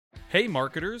Hey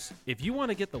marketers, if you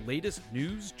want to get the latest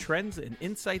news, trends, and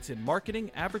insights in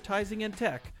marketing, advertising, and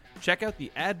tech, check out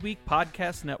the Adweek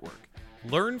Podcast Network.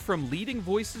 Learn from leading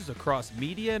voices across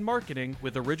media and marketing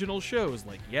with original shows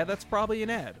like Yeah, That's Probably an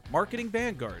Ad, Marketing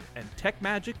Vanguard, and Tech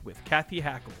Magic with Kathy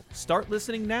Hackle. Start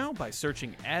listening now by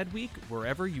searching Adweek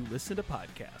wherever you listen to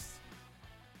podcasts.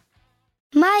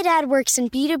 My dad works in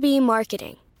B2B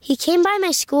marketing. He came by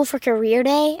my school for career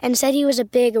day and said he was a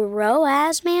big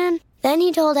ROAS man. Then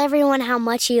he told everyone how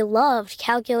much he loved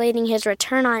calculating his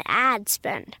return on ad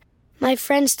spend. My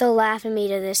friends still laugh at me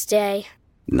to this day.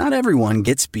 Not everyone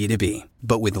gets B2B,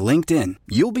 but with LinkedIn,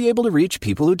 you'll be able to reach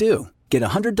people who do. Get a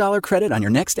 $100 credit on your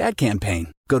next ad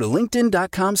campaign. Go to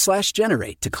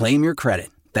linkedin.com/generate to claim your credit.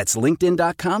 That's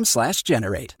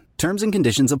linkedin.com/generate. Terms and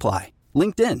conditions apply.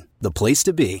 LinkedIn, the place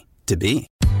to be, to be.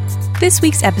 This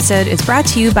week's episode is brought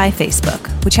to you by Facebook,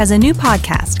 which has a new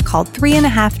podcast called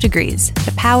 3.5 Degrees,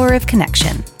 The Power of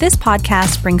Connection. This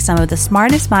podcast brings some of the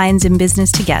smartest minds in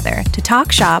business together to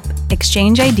talk shop,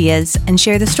 exchange ideas, and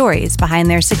share the stories behind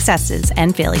their successes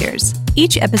and failures.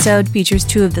 Each episode features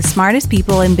two of the smartest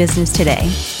people in business today.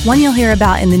 One you'll hear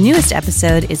about in the newest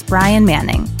episode is Brian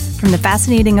Manning, from the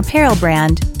fascinating apparel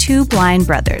brand Two Blind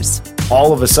Brothers.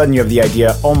 All of a sudden you have the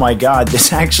idea, oh my God,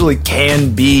 this actually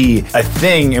can be a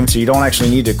thing. And so you don't actually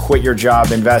need to quit your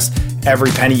job, invest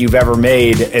every penny you've ever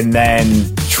made, and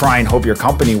then try and hope your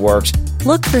company works.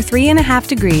 Look for 3.5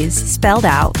 Degrees spelled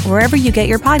out wherever you get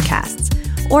your podcasts,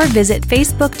 or visit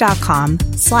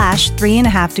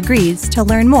facebook.com/3.5 Degrees to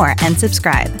learn more and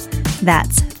subscribe.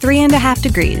 That's 3.5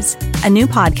 Degrees, a new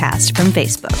podcast from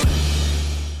Facebook.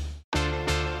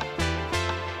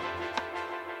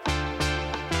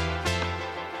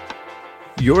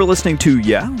 You're listening to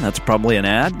Yeah, That's Probably an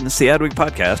Ad. It's the Adweek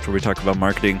podcast where we talk about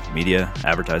marketing, media,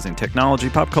 advertising,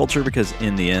 technology, pop culture, because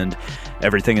in the end,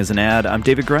 everything is an ad. I'm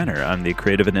David Greiner. I'm the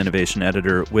creative and innovation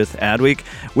editor with Adweek.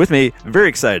 With me, very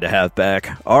excited to have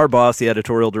back our boss, the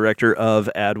editorial director of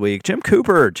Adweek, Jim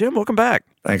Cooper. Jim, welcome back.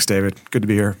 Thanks, David. Good to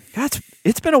be here. God,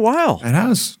 it's been a while. It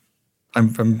has.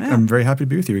 I'm very happy to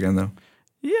be with you again, though.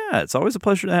 Yeah, it's always a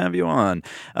pleasure to have you on.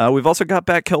 We've also got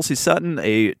back Kelsey Sutton,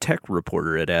 a tech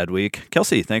reporter at Adweek.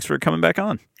 Kelsey, thanks for coming back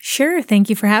on. Sure. Thank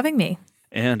you for having me.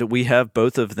 And we have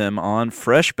both of them on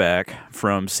fresh back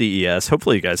from CES.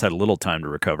 Hopefully you guys had a little time to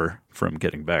recover from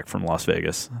getting back from Las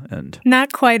Vegas. And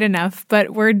not quite enough,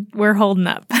 but we're holding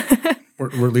up.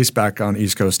 we're at least back on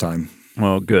East Coast time.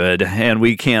 Well, good. And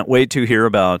we can't wait to hear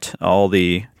about all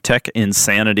the tech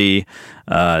insanity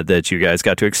that you guys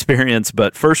got to experience.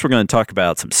 But first, we're going to talk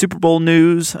about some Super Bowl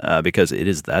news because it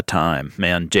is that time.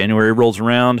 Man, January rolls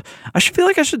around. I feel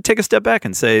like I should take a step back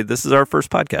and say this is our first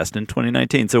podcast in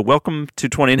 2019. So welcome to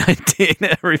 2019,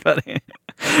 everybody.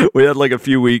 We had like a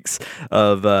few weeks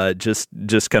of just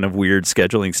kind of weird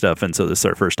scheduling stuff. And so this is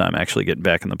our first time actually getting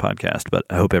back in the podcast. But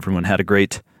I hope everyone had a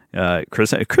great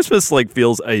Christmas like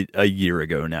feels a year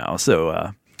ago now, so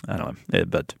I don't know,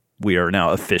 but we are now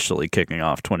officially kicking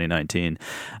off 2019,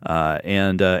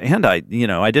 and I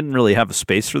didn't really have a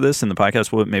space for this in the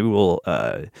podcast. Maybe we'll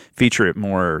feature it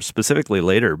more specifically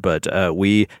later, but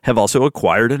we have also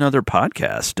acquired another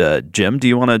podcast. Jim, do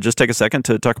you want to just take a second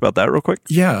to talk about that real quick?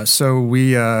 Yeah, so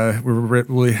we're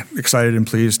really excited and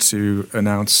pleased to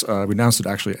announce. We announced it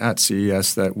actually at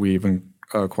CES that we've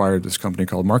acquired this company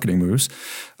called Marketing Moves.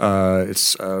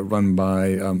 It's run by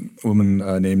a woman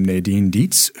named Nadine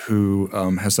Dietz, who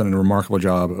has done a remarkable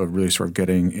job of really sort of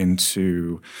getting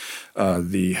into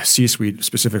the C-suite,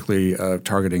 specifically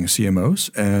targeting CMOs.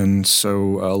 And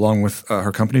so along with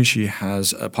her company, she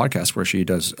has a podcast where she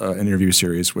does an interview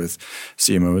series with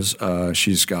CMOs.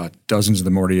 She's got dozens of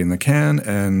them already in the can,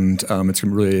 and it's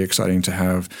really exciting to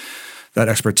have that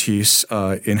expertise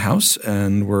in-house,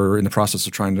 and we're in the process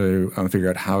of trying to figure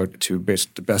out how to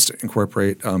best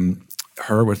incorporate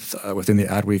her within the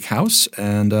Adweek house,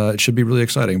 and it should be really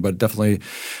exciting. But definitely,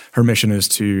 her mission is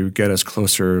to get us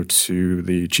closer to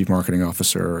the chief marketing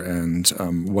officer and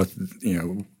what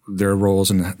their roles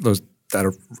and that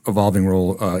evolving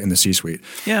role in the C-suite.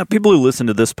 Yeah, people who listen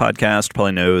to this podcast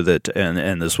probably know that,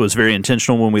 and this was very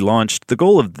intentional when we launched. The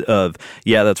goal of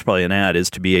Yeah, That's Probably an Ad is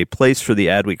to be a place for the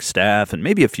Adweek staff and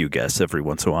maybe a few guests every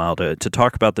once in a while to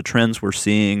talk about the trends we're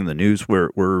seeing, the news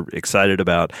we're excited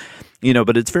about.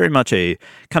 But it's very much a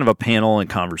kind of a panel and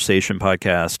conversation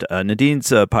podcast. Nadine's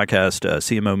podcast,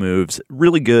 CMO Moves,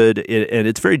 really good, and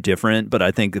it's very different, but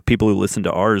I think the people who listen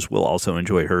to ours will also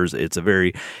enjoy hers. It's a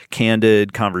very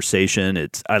candid conversation.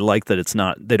 I like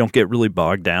that they don't get really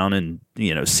bogged down in,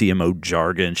 CMO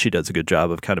jargon. She does a good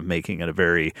job of kind of making it a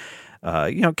very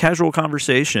casual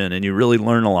conversation, and you really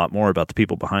learn a lot more about the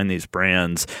people behind these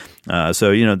brands.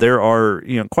 So there are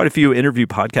quite a few interview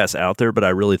podcasts out there, but I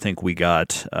really think we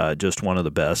got just one of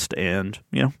the best. And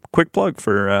quick plug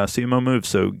for CMO Moves,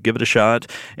 so give it a shot.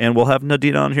 And we'll have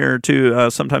Nadine on here too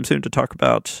sometime soon to talk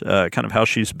about kind of how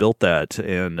she's built that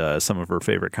and some of her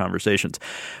favorite conversations.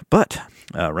 But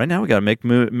right now we got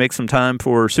to make some time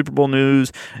for Super Bowl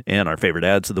news and our favorite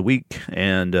ads of the week,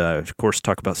 and of course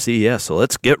talk about CES. So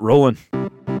let's get rolling.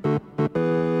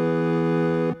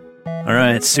 All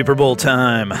right, Super Bowl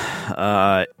time.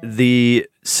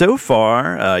 So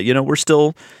far, we're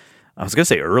still, I was going to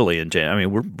say early in January. I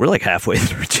mean, we're like halfway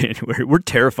through January. We're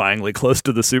terrifyingly close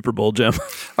to the Super Bowl, Jim.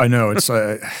 I know. It's.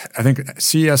 I think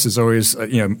CES is always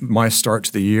my start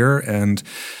to the year, and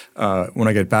when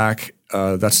I get back,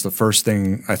 that's the first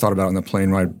thing I thought about on the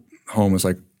plane ride home. Was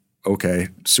like, okay,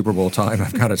 Super Bowl time.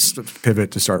 I've got to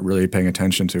pivot to start really paying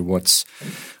attention to what's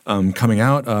coming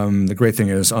out. The great thing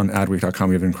is on adweek.com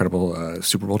we have an incredible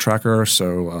Super Bowl tracker,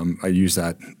 so I use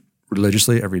that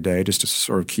religiously every day just to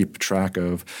sort of keep track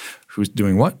of who's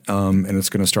doing what, and it's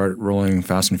going to start rolling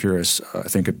fast and furious. I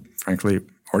think it, frankly,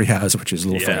 already has, which is a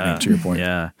little frightening to your point.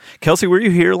 Yeah. Kelsey, were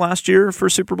you here last year for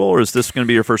Super Bowl, or is this going to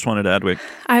be your first one at Adweek?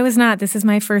 I was not. This is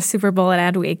my first Super Bowl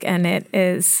at Adweek, and it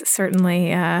is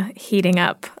certainly heating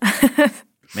up.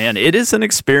 Man, it is an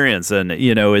experience, and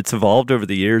it's evolved over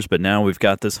the years. But now we've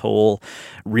got this whole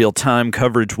real-time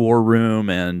coverage war room,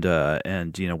 and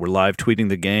we're live tweeting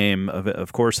the game,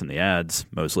 of course, in the ads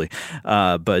mostly.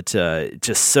 But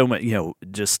just so much,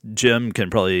 just Jim can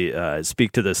probably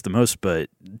speak to this the most. But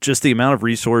just the amount of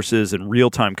resources and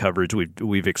real-time coverage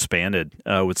we've expanded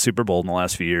with Super Bowl in the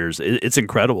last few years. It's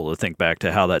incredible to think back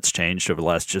to how that's changed over the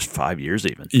last just 5 years,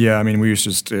 even. Yeah, I mean, we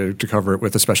used to cover it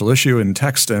with a special issue in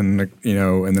text, and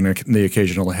and then the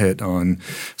occasional hit on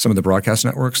some of the broadcast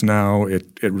networks. Now it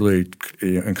really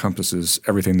encompasses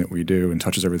everything that we do and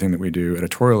touches everything that we do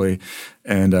editorially,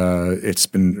 and it's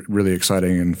been really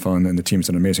exciting and fun. And the team's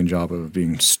done an amazing job of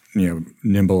being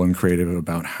nimble and creative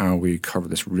about how we cover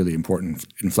this really important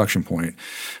inflection point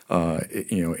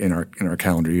in our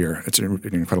calendar year. It's an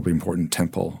incredibly important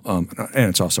tentpole, and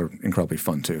it's also incredibly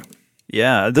fun too.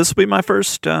 Yeah, this will be my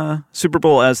first Super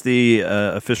Bowl as the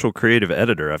official creative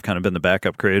editor. I've kind of been the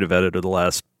backup creative editor the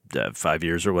last 5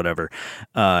 years or whatever,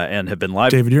 and have been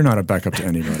live. David, you're not a backup to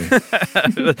anybody.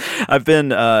 I've been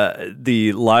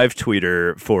the live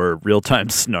tweeter for Real-Time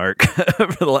Snark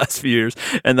for the last few years,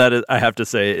 and that is, I have to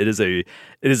say, it is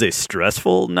a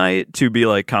stressful night to be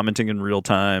like commenting in real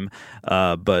time,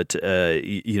 but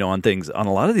on things, on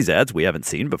a lot of these ads we haven't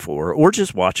seen before, or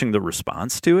just watching the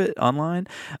response to it online.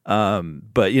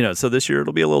 But so this year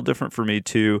it'll be a little different for me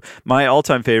too. My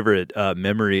all-time favorite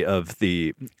memory of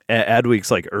the Adweek's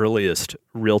like earliest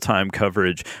real-time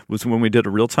coverage was when we did a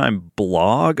real-time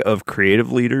blog of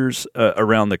creative leaders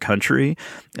around the country.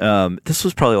 This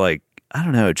was probably like, I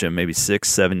don't know, Jim, maybe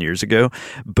 6-7 years ago.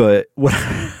 But what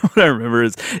I remember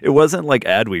is it wasn't like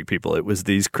Adweek people. It was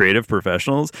these creative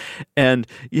professionals. And,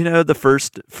 the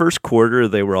first quarter,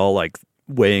 they were all like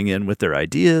weighing in with their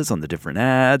ideas on the different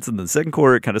ads. And the second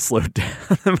quarter, it kind of slowed down.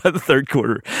 And by the third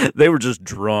quarter, they were just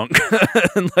drunk.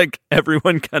 And like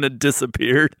everyone kind of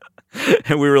disappeared.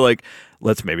 And we were like,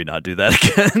 let's maybe not do that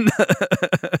again.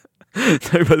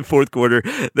 By the fourth quarter,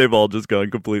 they've all just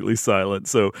gone completely silent.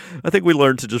 So I think we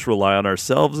learned to just rely on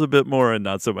ourselves a bit more and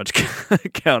not so much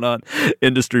count on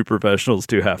industry professionals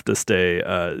to have to stay,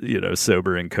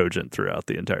 sober and cogent throughout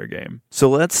the entire game. So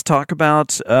let's talk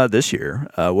about this year.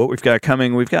 What we've got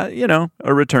coming. We've got,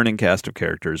 a returning cast of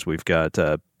characters. We've got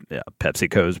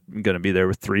PepsiCo's going to be there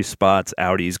with 3 spots.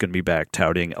 Audi's going to be back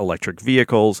touting electric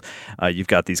vehicles. You've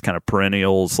got these kind of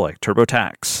perennials like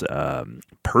TurboTax,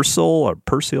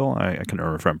 Persil. I can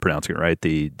remember if I'm pronouncing it right.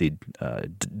 The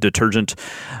detergent.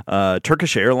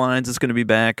 Turkish Airlines is going to be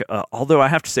back. Although I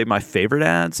have to say my favorite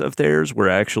ads of theirs were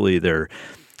actually their.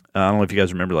 I don't know if you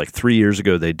guys remember, like 3 years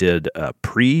ago, they did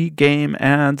pre-game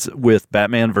ads with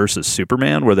Batman versus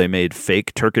Superman, where they made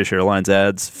fake Turkish Airlines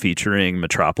ads featuring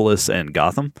Metropolis and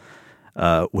Gotham,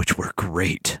 which were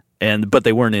great. But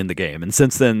they weren't in the game. And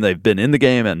since then, they've been in the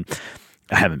game, and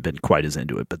I haven't been quite as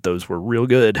into it, but those were real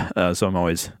good. So I'm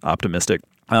always optimistic.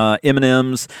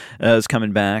 M&M's is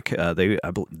coming back. They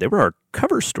were our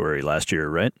cover story last year,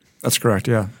 right? That's correct,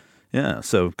 yeah. Yeah,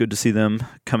 so good to see them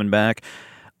coming back.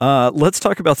 Let's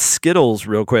talk about Skittles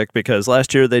real quick, because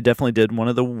last year they definitely did one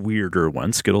of the weirder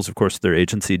ones. Skittles, of course, their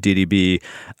agency, DDB,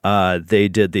 they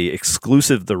did the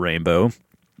exclusive The Rainbow,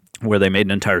 where they made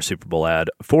an entire Super Bowl ad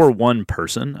for one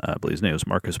person. I believe his name was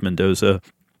Marcus Mendoza.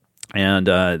 And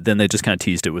then they just kind of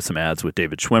teased it with some ads with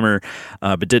David Schwimmer,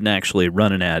 but didn't actually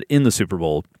run an ad in the Super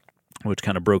Bowl. which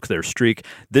kind of broke their streak.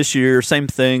 This year, same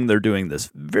thing. They're doing this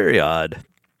very odd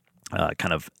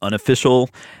kind of unofficial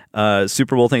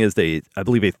Super Bowl thing. Is I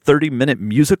believe, a 30-minute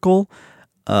musical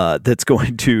that's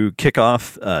going to kick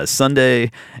off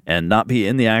Sunday and not be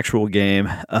in the actual game.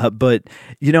 But,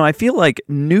 I feel like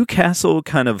Newcastle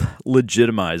kind of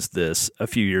legitimized this a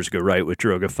few years ago, right, with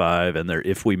Droga 5 and their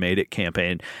If We Made It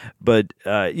campaign. But,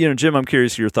 Jim, I'm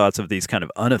curious your thoughts of these kind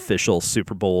of unofficial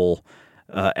Super Bowl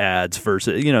ads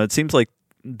versus, it seems like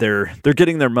they're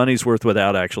getting their money's worth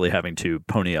without actually having to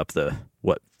pony up the,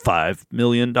 $5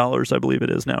 million, I believe it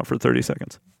is now, for 30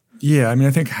 seconds. Yeah, I mean,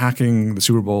 I think hacking the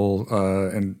Super Bowl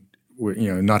and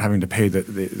not having to pay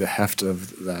the heft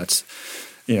of that,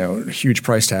 huge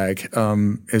price tag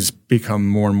has become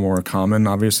more and more common.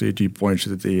 Obviously, you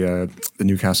pointed to the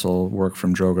Newcastle work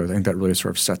from Droga. I think that really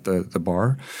sort of set the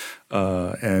bar.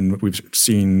 And we've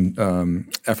seen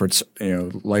efforts,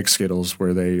 like Skittles,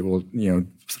 where they will,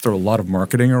 throw a lot of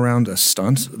marketing around a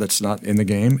stunt that's not in the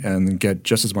game and get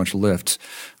just as much lift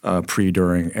pre,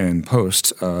 during, and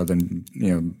post than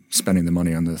spending the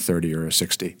money on the 30 or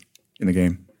 60 in the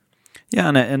game. Yeah,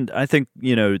 and I think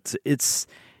it's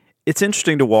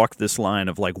interesting to walk this line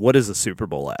of like, what is a Super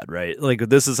Bowl ad, right? Like,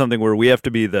 this is something where we have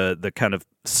to be the kind of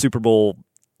Super Bowl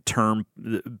term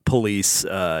police,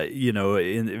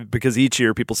 because each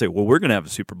year people say, well, we're going to have a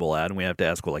Super Bowl ad, and we have to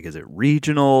ask, well, like, is it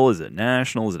regional? Is it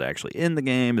national? Is it actually in the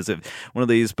game? Is it one of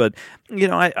these? But,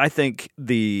 I think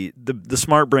the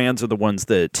smart brands are the ones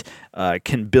that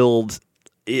can build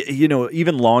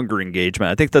even longer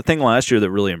engagement. I think the thing last year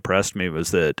that really impressed me was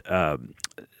that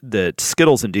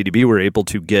Skittles and DDB were able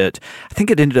to get, I think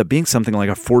it ended up being something like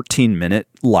a 14-minute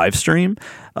live stream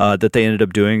that they ended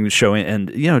up doing, showing,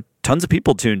 and tons of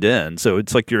people tuned in. So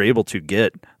it's like you're able to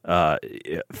get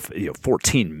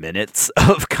 14 minutes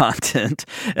of content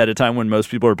at a time when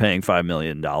most people are paying $5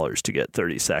 million to get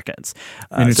 30 seconds.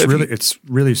 And it's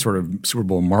really sort of Super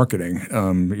Bowl marketing.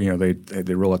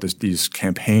 They roll out these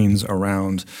campaigns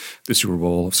around the Super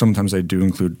Bowl. Sometimes they do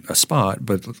include a spot,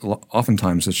 but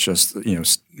oftentimes it's just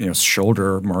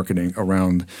shoulder marketing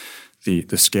around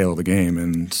the scale of the game.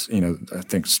 And I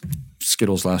think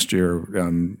Skittles last year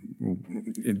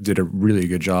did a really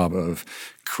good job of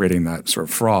creating that sort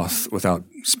of froth without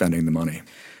spending the money.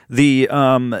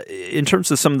 In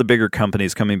terms of some of the bigger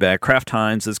companies coming back, Kraft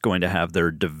Heinz is going to have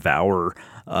their Devour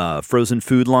frozen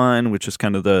food line, which is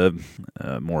kind of the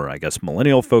more, I guess,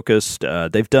 millennial focused.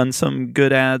 They've done some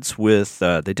good ads with.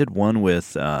 They did one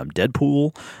with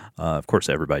Deadpool. Of course,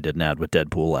 everybody did an ad with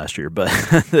Deadpool last year, but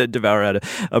Devour had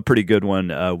a pretty good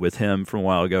one with him from a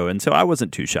while ago, and so I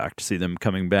wasn't too shocked to see them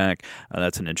coming back.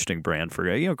 That's an interesting brand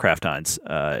for Kraft Heinz.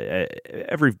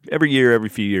 Every year, every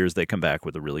few years, they come back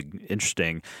with a really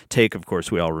interesting take. Of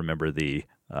course, we all remember the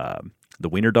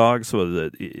wiener dog, so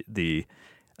the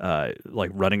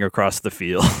like running across the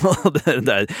field.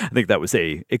 I think that was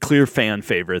a clear fan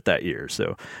favorite that year.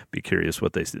 So be curious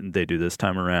what they do this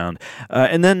time around.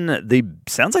 And then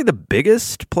sounds like the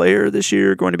biggest player this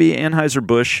year going to be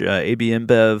Anheuser-Busch, AB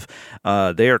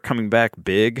InBev. They are coming back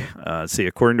big. See,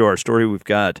 according to our story, we've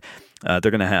got they're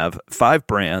going to have 5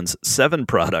 brands, 7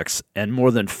 products, and more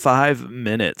than 5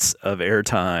 minutes of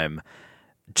airtime.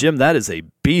 Jim, that is a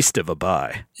beast of a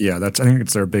buy. Yeah, I think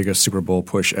it's their biggest Super Bowl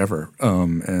push ever.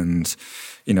 And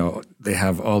they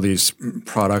have all these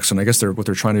products, and I guess what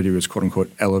they're trying to do is quote unquote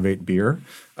elevate beer.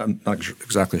 I'm not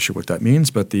exactly sure what that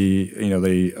means, but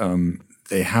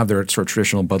they have their sort of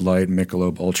traditional Bud Light,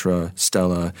 Michelob Ultra,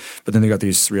 Stella, but then they got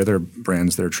these 3 other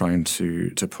brands they're trying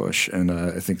to push, and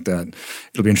I think that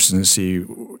it'll be interesting to see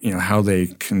how they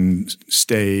can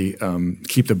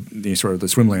keep the sort of the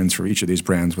swim lanes for each of these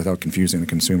brands without confusing the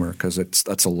consumer, because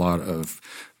that's a lot of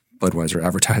Budweiser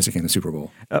advertising in the Super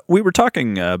Bowl. We were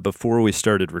talking before we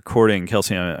started recording,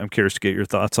 Kelsey. I'm curious to get your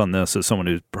thoughts on this as someone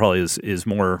who probably is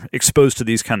more exposed to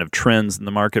these kind of trends in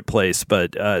the marketplace.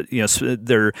 But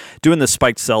they're doing the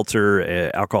spiked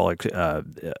seltzer, alcoholic,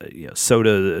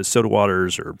 soda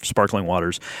waters or sparkling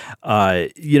waters.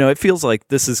 It feels like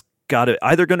this has got to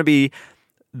either going to be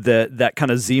that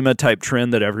kind of Zima type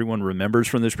trend that everyone remembers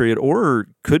from this period, or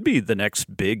could be the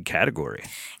next big category.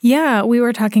 Yeah, we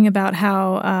were talking about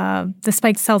how the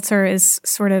spiked seltzer is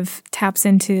sort of taps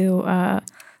into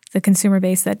the consumer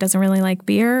base that doesn't really like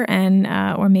beer and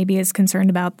or maybe is concerned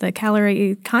about the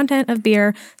calorie content of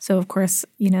beer. So of course,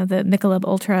 the Michelob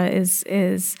Ultra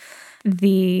is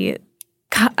the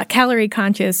calorie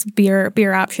conscious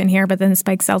beer option here, but then the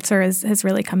spiked seltzer has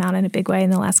really come out in a big way in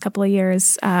the last couple of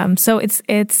years. So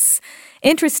it's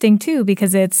interesting too,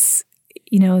 because it's,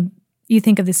 you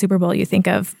think of the Super Bowl, you think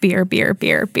of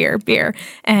beer,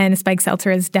 and spiked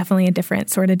seltzer is definitely a different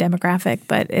sort of demographic,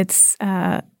 but it's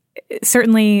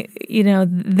certainly,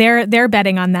 they're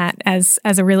betting on that as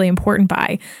a really important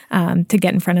buy to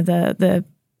get in front of the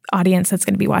audience that's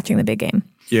going to be watching the big game.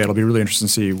 Yeah, it'll be really interesting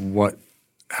to see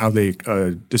how they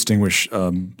distinguish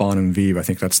Bon and Vive. I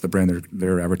think that's the brand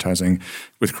they're advertising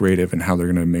with creative, and how they're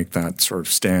going to make that sort of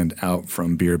stand out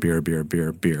from beer.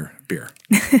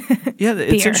 Yeah,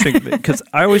 it's interesting because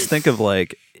I always think of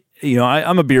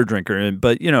I'm a beer drinker,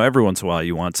 but every once in a while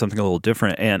you want something a little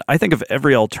different. And I think of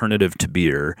every alternative to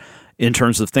beer in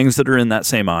terms of things that are in that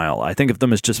same aisle. I think of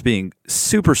them as just being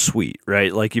super sweet,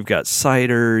 right? Like you've got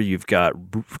cider, you've got,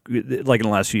 like in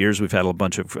the last few years, we've had a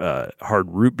bunch of hard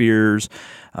root beers,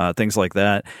 things like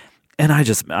that. And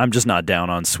I'm just not down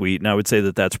on sweet. And I would say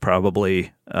that that's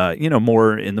probably,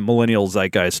 more in the millennial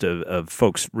zeitgeist of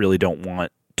folks really don't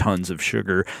want tons of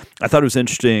sugar. I thought it was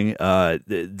interesting.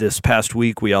 This past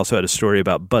week, we also had a story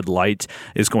about Bud Light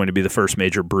is going to be the first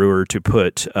major brewer to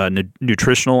put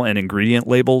nutritional and ingredient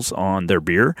labels on their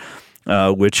beer.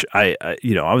 Which I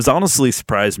was honestly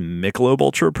surprised Michelob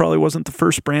Ultra probably wasn't the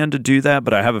first brand to do that,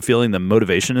 but I have a feeling the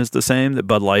motivation is the same, that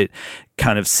Bud Light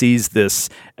kind of sees this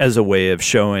as a way of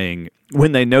showing,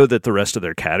 when they know that the rest of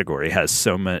their category has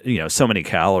so many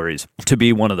calories, to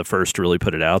be one of the first to really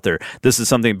put it out there. This is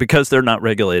something, because they're not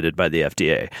regulated by the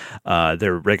FDA.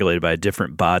 They're regulated by a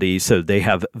different body, so they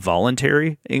have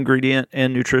voluntary ingredient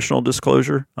and nutritional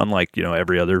disclosure, unlike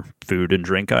every other food and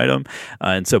drink item.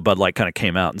 And so Bud Light kind of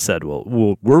came out and said, well,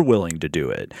 we're willing to do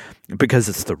it because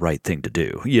it's the right thing to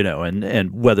do,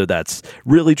 and whether that's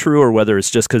really true or whether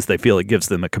it's just because they feel it gives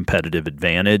them a competitive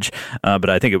advantage. But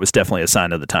I think it was definitely a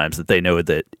sign of the times that they know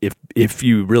that if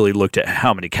you really looked at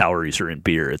how many calories are in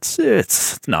beer,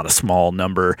 it's not a small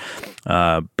number.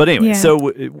 But anyway,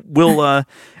 So we'll.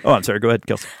 I'm sorry. Go ahead,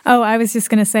 Kelsey. Oh, I was just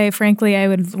going to say, frankly, I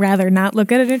would rather not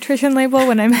look at a nutrition label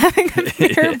when I'm having a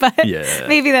beer, but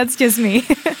maybe that's just me.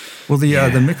 Well, the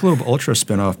Michelob Ultra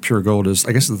spinoff, Pure Gold, is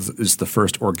the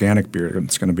first organic beer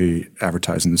that's going to be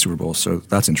advertised in the Super Bowl. So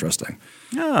that's interesting.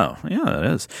 Oh, yeah, it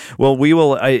is.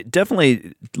 Well, I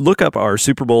definitely look up our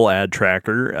Super Bowl ad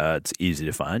tracker. It's easy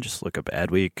to find. Just look up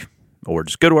Adweek, or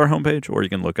just go to our homepage, or you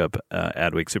can look up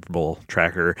Adweek Super Bowl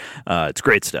tracker. It's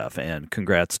great stuff, and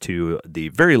congrats to the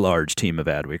very large team of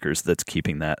Adweekers that's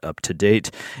keeping that up to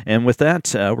date. And with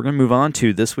that, we're going to move on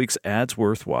to this week's Ads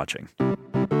Worth Watching.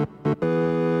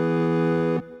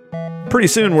 Pretty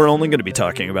soon, we're only going to be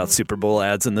talking about Super Bowl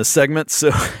ads in this segment,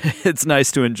 so it's nice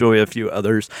to enjoy a few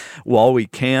others while we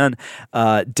can.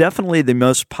 Definitely the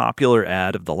most popular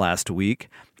ad of the last week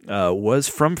was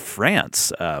from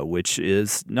France, which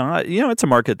is not, it's a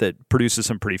market that produces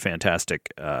some pretty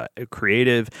fantastic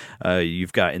creative.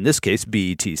 You've got, in this case,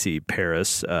 BETC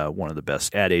Paris, one of the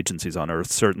best ad agencies on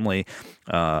earth, certainly.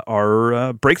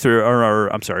 Our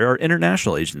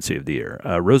international agency of the year,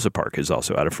 Rosa Parks, is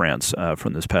also out of France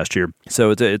from this past year.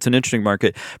 So it's an interesting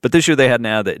market. But this year they had an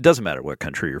ad that it doesn't matter what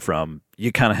country you're from.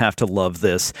 You kind of have to love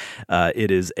this. It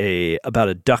is about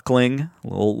a duckling,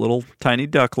 little tiny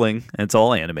duckling, and it's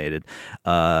all animated,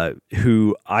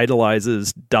 who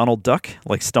idolizes Donald Duck,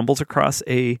 like stumbles across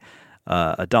a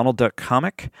Donald Duck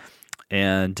comic,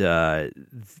 and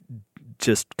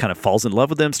just kind of falls in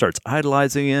love with him, starts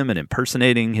idolizing him and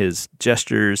impersonating his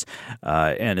gestures.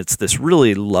 And it's this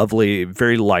really lovely,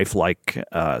 very lifelike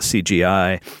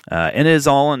CGI. And it is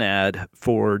all an ad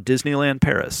for Disneyland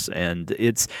Paris. And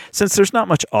since there's not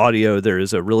much audio, there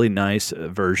is a really nice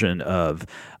version of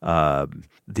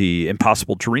The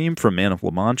Impossible Dream from Man of La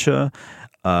Mancha.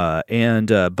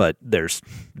 But there's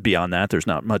beyond that, there's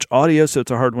not much audio, so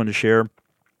it's a hard one to share.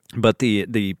 But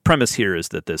the premise here is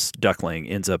that this duckling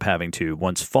ends up having to,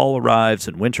 once fall arrives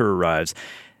and winter arrives,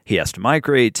 he has to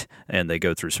migrate, and they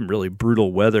go through some really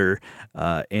brutal weather,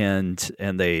 and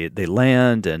they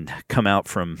land and come out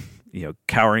from,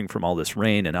 cowering from all this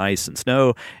rain and ice and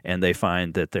snow, and they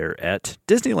find that they're at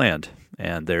Disneyland,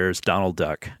 and there's Donald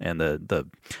Duck, and the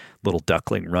little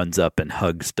duckling runs up and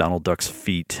hugs Donald Duck's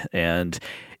feet, and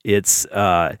it's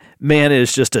it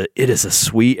is a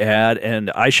sweet ad. And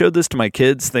I showed this to my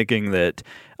kids thinking that,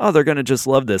 they're going to just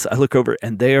love this. I look over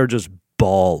and they are just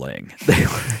bawling.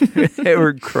 They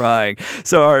were crying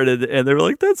so hard, and they were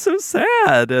like, that's so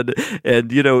sad. And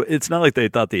it's not like they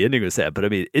thought the ending was sad, but I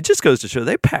mean, it just goes to show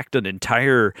they packed an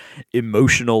entire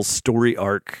emotional story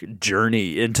arc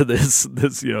journey into this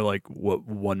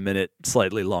 1 minute,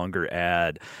 slightly longer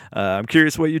ad. I'm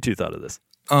curious what you two thought of this.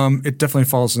 It definitely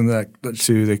falls in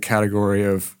to the category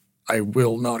of I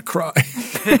will not cry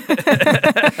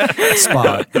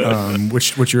spot,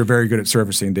 which you're very good at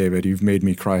servicing, David. You've made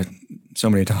me cry so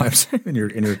many times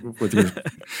with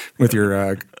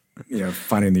your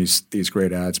finding these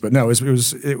great ads. But no,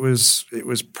 it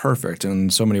was perfect in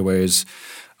so many ways.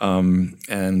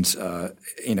 Sometimes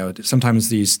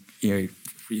these, we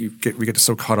get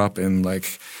so caught up in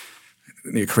like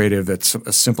the creative that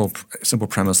a simple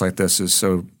premise like this is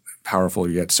so powerful,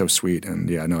 yet so sweet. And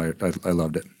I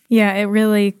loved it. Yeah, it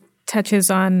really touches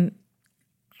on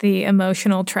the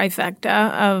emotional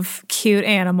trifecta of cute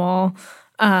animal,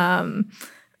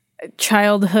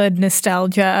 childhood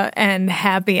nostalgia, and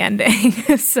happy ending.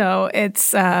 So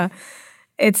it's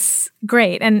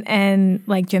great. And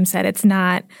like Jim said, it's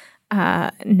not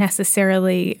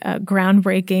necessarily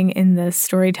groundbreaking in the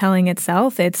storytelling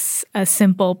itself. It's a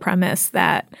simple premise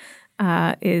that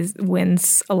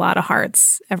wins a lot of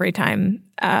hearts every time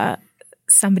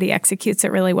somebody executes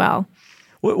it really well.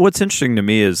 What's interesting to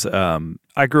me is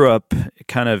I grew up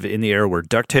kind of in the era where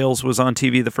DuckTales was on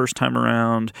TV the first time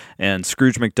around, and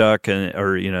Scrooge McDuck,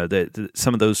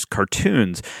 some of those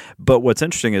cartoons. But what's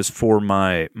interesting is for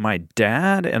my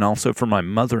dad and also for my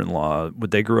mother-in-law,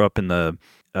 they grew up in the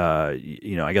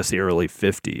I guess the early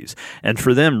 50s. And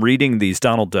for them, reading these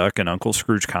Donald Duck and Uncle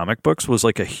Scrooge comic books was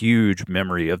like a huge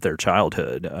memory of their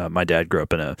childhood. My dad grew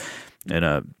up in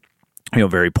a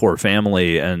very poor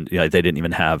family, and they didn't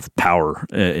even have power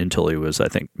until he was, I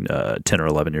think, 10 or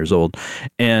 11 years old.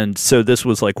 And so this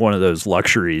was like one of those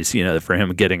luxuries, for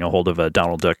him getting a hold of a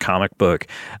Donald Duck comic book.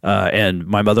 And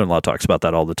my mother-in-law talks about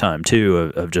that all the time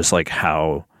too, of just like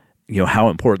how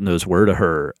important those were to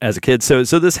her as a kid. So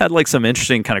this had like some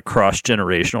interesting kind of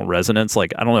cross-generational resonance.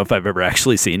 Like, I don't know if I've ever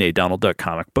actually seen a Donald Duck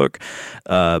comic book,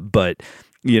 but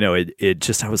it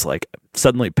just, I was like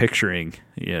suddenly picturing,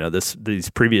 these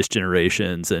previous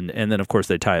generations, and then of course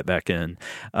they tie it back in,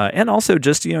 and also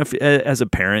just as a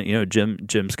parent,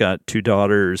 Jim's got 2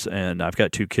 daughters and I've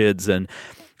got 2 kids, and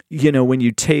when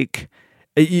you take.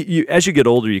 As you get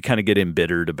older, you kind of get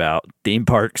embittered about theme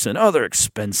parks and they're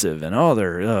expensive and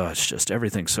it's just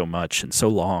everything's so much and so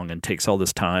long and takes all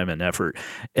this time and effort.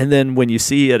 And then when you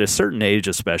see at a certain age,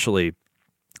 especially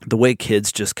the way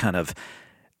kids just kind of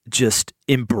just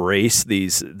embrace the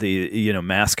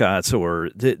mascots, or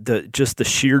the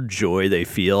sheer joy they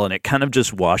feel, and it kind of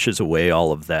just washes away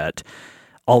all that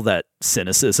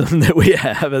cynicism that we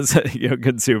have as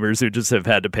consumers who just have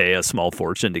had to pay a small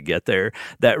fortune to get there.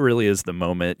 That really is the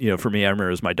moment. For me, I remember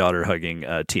it was my daughter hugging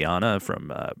Tiana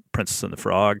from Princess and the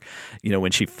Frog.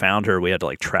 When she found her, we had to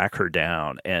like track her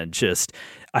down, and just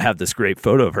I have this great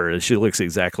photo of her, and she looks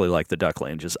exactly like the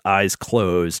duckling, just eyes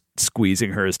closed,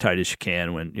 squeezing her as tight as she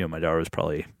can. When my daughter was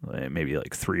probably maybe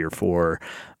like 3 or 4,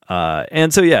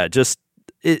 and so just.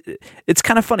 It's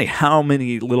kind of funny how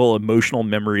many little emotional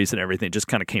memories and everything just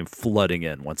kind of came flooding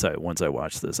in once I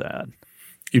watched this ad.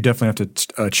 You definitely have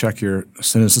to check your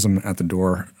cynicism at the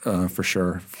door for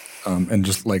sure, and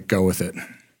just like go with it.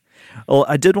 Well,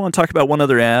 I did want to talk about one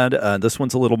other ad. This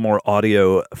one's a little more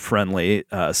audio friendly,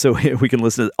 so we can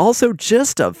listen to it. Also,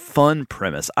 just a fun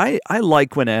premise. I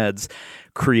like when ads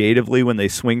creatively, when they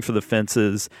swing for the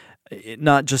fences,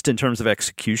 not just in terms of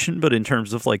execution, but in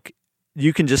terms of like,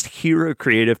 you can just hear a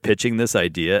creative pitching this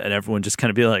idea and everyone just kind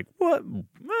of be like, what?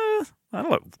 I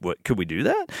don't know. What, could we do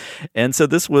that? And so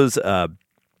this was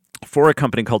for a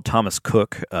company called Thomas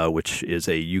Cook, which is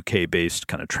a UK-based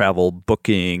kind of travel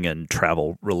booking and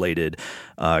travel-related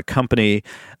company.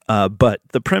 But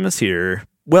the premise here,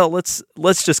 well, let's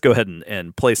just go ahead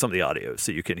and play some of the audio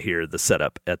so you can hear the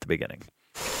setup at the beginning.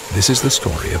 This is the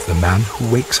story of the man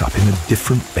who wakes up in a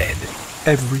different bed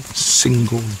every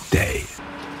single day.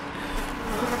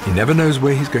 He never knows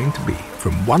where he's going to be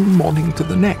from one morning to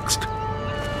the next.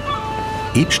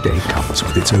 Each day comes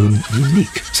with its own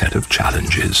unique set of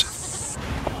challenges.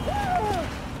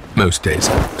 Most days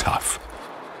are tough.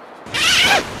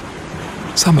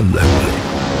 Some are lonely,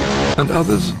 and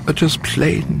others are just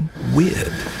plain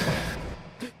weird.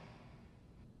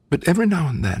 But every now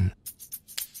and then,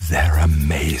 they're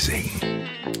amazing.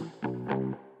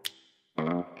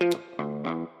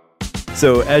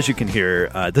 So as you can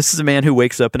hear, this is a man who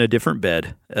wakes up in a different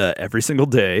bed every single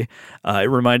day. It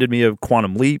reminded me of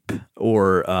Quantum Leap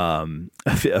or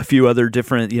a few other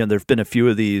different, there have been a few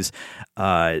of these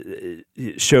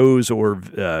shows or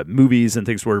movies and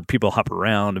things where people hop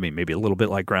around. I mean, maybe a little bit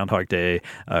like Groundhog Day,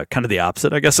 kind of the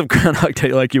opposite, I guess, of Groundhog Day,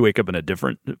 like you wake up in a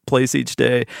different place each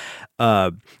day.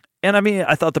 And I mean,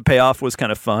 I thought the payoff was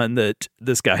kind of fun that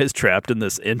this guy is trapped in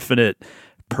this infinite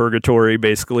purgatory,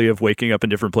 basically, of waking up in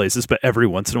different places, but every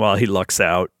once in a while he lucks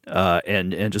out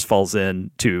and just falls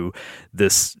into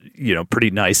this,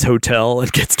 pretty nice hotel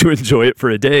and gets to enjoy it for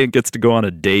a day and gets to go on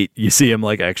a date. You see him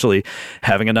like actually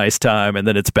having a nice time, and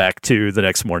then it's back to the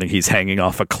next morning. He's hanging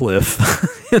off a cliff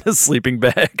in a sleeping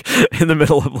bag in the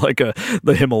middle of like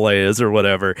the Himalayas or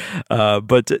whatever.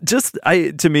 But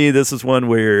to me, this is one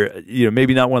where,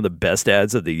 maybe not one of the best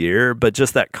ads of the year, but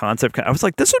just that concept. I was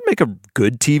like, this would make a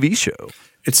good TV show.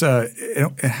 It's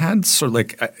it had sort of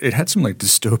like it had some like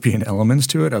dystopian elements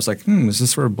to it. I was like, is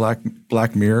this sort of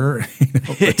Black Mirror?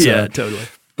 Yeah, totally.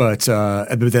 But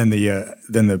then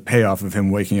the payoff of him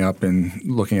waking up and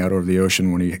looking out over the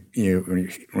ocean when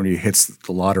he hits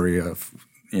the lottery of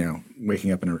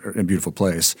waking up in a beautiful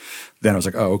place, then I was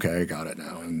like, oh, okay, I got it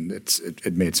now, and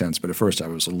it made sense. But at first, I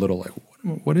was a little like,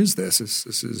 what is this?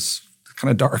 This is kind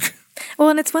of dark. Well,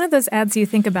 and it's one of those ads you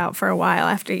think about for a while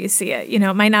after you see it.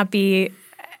 It might not be,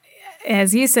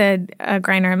 as you said,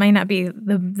 Greiner, it might not be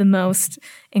the most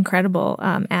incredible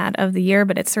ad of the year,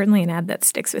 but it's certainly an ad that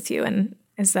sticks with you. And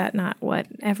is that not what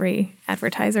every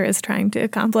advertiser is trying to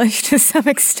accomplish to some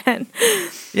extent?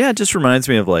 Yeah, it just reminds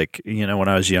me of when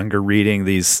I was younger reading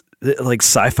these, like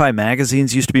sci-fi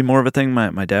magazines used to be more of a thing.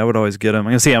 My dad would always get them. I'm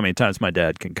going to see how many times my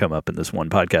dad can come up in this one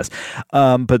podcast.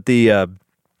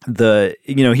 But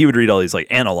he would read all these like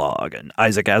Analog and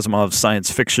Isaac Asimov's science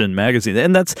fiction magazine,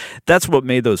 and that's what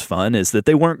made those fun, is that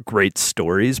they weren't great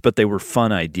stories, but they were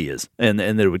fun ideas, and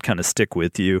that would kind of stick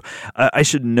with you. I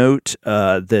should note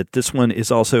that this one is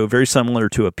also very similar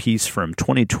to a piece from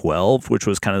 2012, which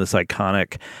was kind of this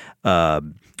iconic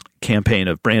campaign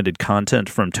of branded content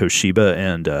from Toshiba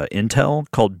and Intel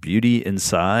called Beauty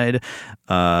Inside.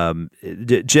 Jim,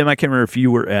 I can't remember if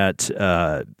you were at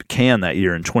Cannes that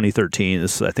year in 2013.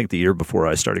 This is, I think, the year before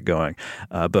I started going.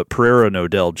 But Pereira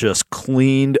Nodell just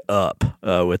cleaned up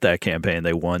with that campaign.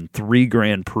 They won 3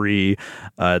 Grand Prix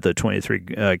at the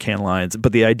 23 Cannes Lions.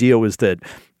 But the idea was that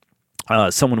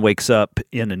someone wakes up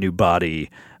in a new body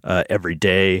every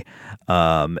day.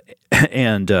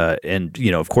 And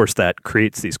of course, that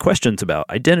creates these questions about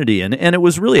identity. And it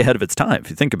was really ahead of its time, if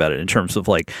you think about it, in terms of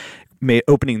like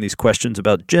opening these questions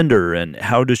about gender and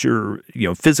how does your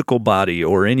physical body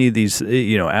or any of these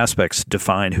aspects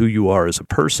define who you are as a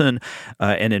person.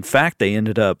 And in fact, they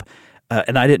ended up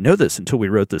and I didn't know this until we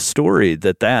wrote this story,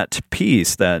 that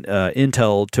piece, that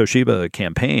Intel Toshiba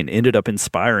campaign ended up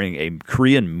inspiring a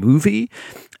Korean movie.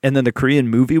 And then the Korean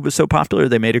movie was so popular,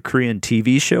 they made a Korean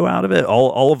TV show out of it,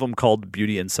 all of them called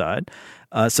Beauty Inside.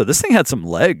 So this thing had some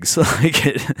legs.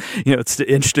 It's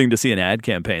interesting to see an ad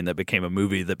campaign that became a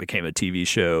movie that became a TV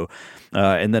show.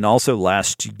 And then also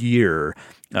last year,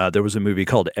 there was a movie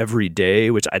called Every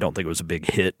Day, which I don't think was a big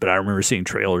hit, but I remember seeing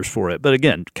trailers for it. But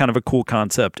again, kind of a cool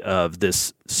concept of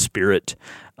this spirit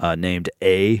named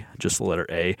A, just the letter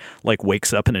A, like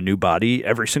wakes up in a new body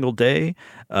every single day,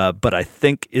 but I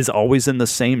think is always in the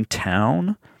same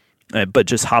town. But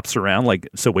just hops around,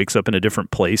 so wakes up in a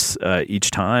different place each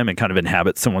time and kind of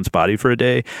inhabits someone's body for a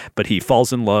day. But he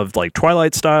falls in love, like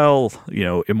Twilight style,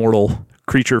 immortal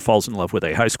creature falls in love with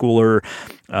a high schooler.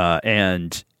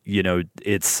 And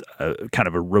it's kind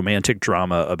of a romantic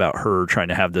drama about her trying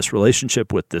to have this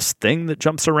relationship with this thing that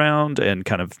jumps around and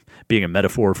kind of being a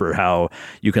metaphor for how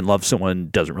you can love someone,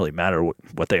 doesn't really matter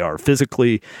what they are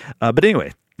physically. But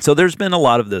anyway. So there's been a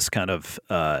lot of this kind of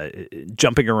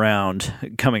jumping around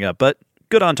coming up, but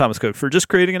good on Thomas Cook for just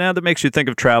creating an ad that makes you think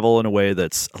of travel in a way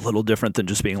that's a little different than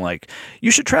just being like, you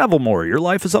should travel more, your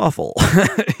life is awful.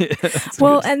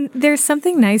 Well, and there's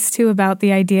something nice too about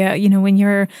the idea, when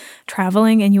you're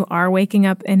traveling and you are waking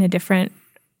up in a different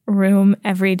room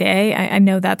every day. I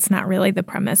know that's not really the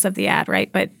premise of the ad,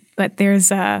 right? But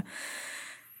there's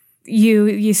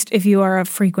if you are a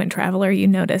frequent traveler, you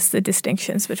notice the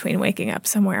distinctions between waking up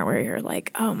somewhere where you're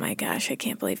like, oh my gosh, I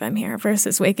can't believe I'm here,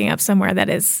 versus waking up somewhere that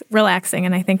is relaxing.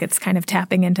 And I think it's kind of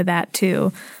tapping into that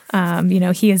too.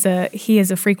 He is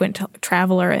a frequent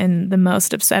traveler in the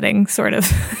most upsetting sort of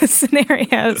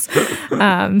scenarios.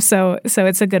 So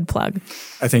it's a good plug.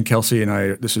 I think Kelsey and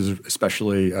I, this is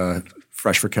especially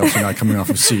fresh for Kelsey and I coming off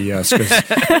of CES, because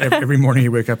every morning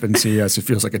you wake up in CES, it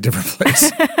feels like a different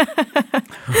place.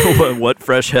 What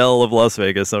fresh hell of Las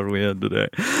Vegas are we in today?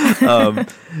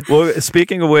 Well,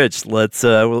 speaking of which, we're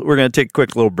going to take a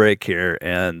quick little break here,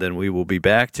 and then we will be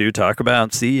back to talk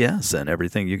about CES and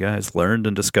everything you guys learned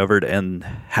and discovered and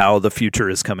how the future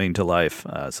is coming to life.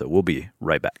 So we'll be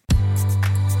right back.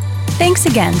 Thanks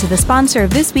again to the sponsor of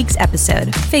this week's episode,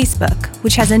 Facebook,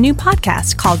 which has a new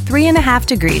podcast called 3.5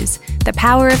 Degrees, The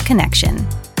Power of Connection.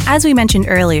 As we mentioned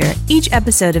earlier, each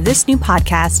episode of this new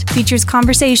podcast features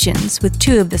conversations with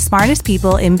 2 of the smartest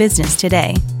people in business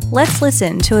today. Let's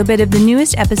listen to a bit of the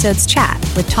newest episode's chat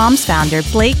with Tom's founder,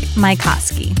 Blake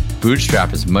Mycoskie.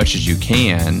 Bootstrap as much as you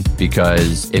can,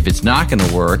 because if it's not going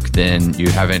to work, then you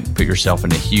haven't put yourself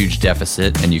in a huge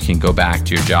deficit and you can go back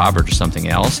to your job or to something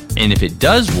else. And if it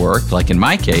does work, like in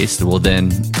my case, well,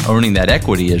 then owning that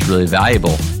equity is really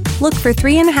valuable. Look for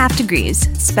 3.5 Degrees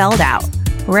spelled out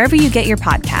wherever you get your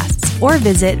podcasts, or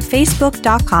visit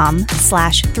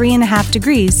facebook.com/3.5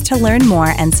 Degrees to learn more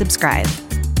and subscribe.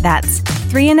 That's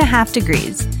 3.5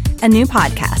 Degrees, a new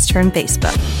podcast from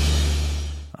Facebook.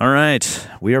 All right,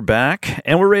 we are back,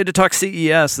 and we're ready to talk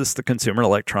CES. This is the Consumer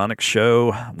Electronics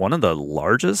Show, one of the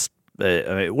largest.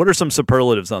 What are some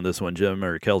superlatives on this one, Jim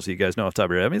or Kelsey? You guys know off the top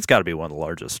of your head? I mean, it's got to be one of the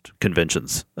largest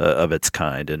conventions of its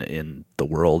kind in the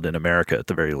world, in America at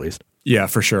the very least. Yeah,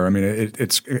 for sure. I mean,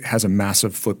 it has a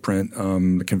massive footprint.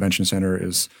 The convention center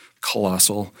is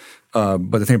colossal.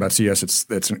 But the thing about CES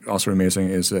that's also amazing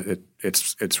is that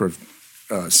it's sort of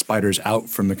spiders out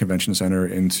from the convention center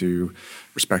into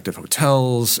respective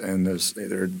hotels, and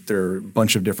there are a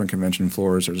bunch of different convention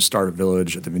floors. There's a startup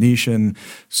village at the Venetian,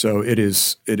 so it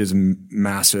is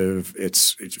massive.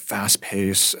 It's fast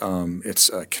paced. It's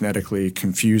kinetically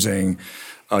confusing.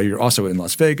 You're also in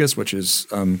Las Vegas, which is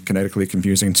kinetically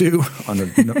confusing too on a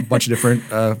bunch of different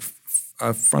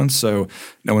fronts. So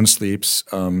no one sleeps.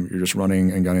 You're just running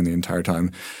and gunning the entire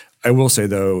time. I will say,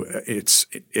 though, it's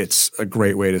a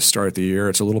great way to start the year.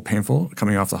 It's a little painful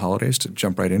coming off the holidays to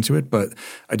jump right into it, but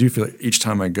I do feel like each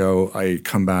time I go, I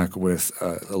come back with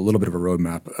a little bit of a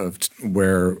roadmap of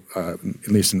where, at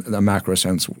least in a macro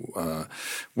sense,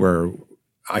 where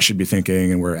I should be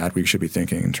thinking and where Adweek should be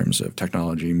thinking in terms of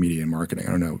technology, media, and marketing.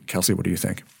 I don't know. Kelsey, what do you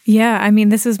think? Yeah, I mean,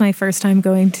 this is my first time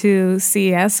going to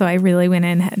CES, so I really went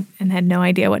in and had no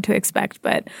idea what to expect,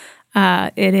 but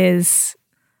it is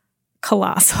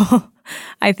colossal,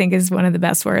 I think, is one of the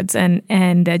best words, and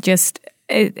just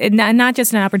not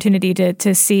just an opportunity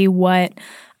to see what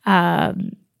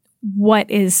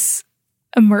is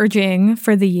emerging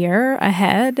for the year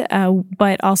ahead,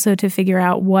 but also to figure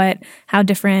out how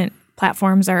different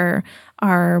platforms are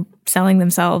selling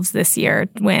themselves this year,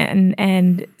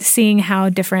 and seeing how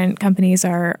different companies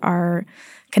are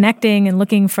connecting and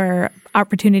looking for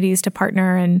opportunities to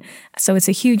partner. And so it's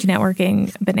a huge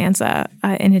networking bonanza,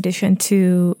 in addition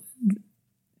to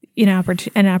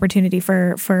an opportunity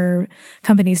for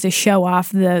companies to show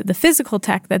off the physical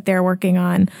tech that they're working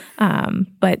on,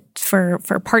 but for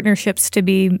partnerships to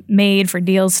be made, for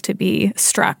deals to be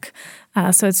struck.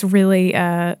 So it's really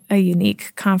a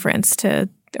unique conference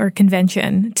or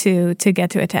convention to get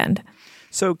to attend.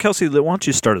 So Kelsey, why don't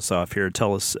you start us off here and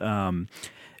tell us,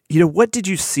 what did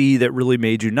you see that really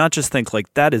made you not just think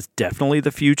like that is definitely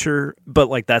the future, but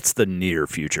like that's the near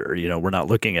future? We're not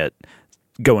looking at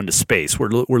going to space.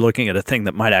 We're looking at a thing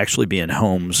that might actually be in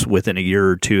homes within a year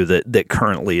or two that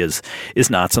currently is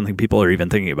not something people are even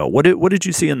thinking about. What did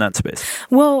you see in that space?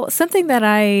 Well, something that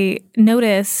I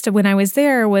noticed when I was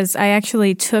there was I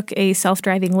actually took a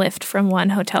self-driving Lyft from one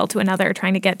hotel to another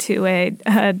trying to get to a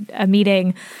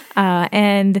meeting,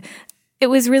 and it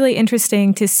was really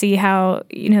interesting to see how,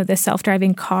 the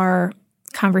self-driving car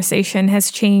conversation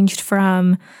has changed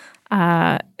from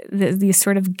these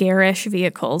sort of garish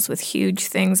vehicles with huge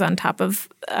things on top of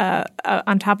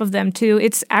them to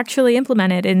it's actually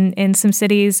implemented in some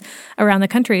cities around the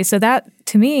country. So that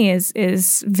to me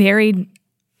is very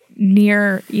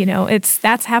near.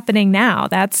 That's happening now.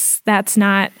 That's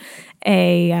not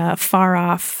a far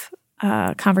off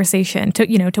conversation.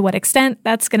 To what extent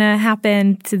that's going to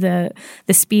happen, to the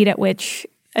speed at which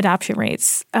adoption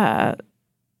rates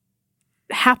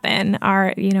happen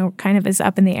are kind of is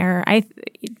up in the air.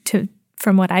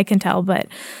 From what I can tell, but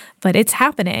it's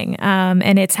happening,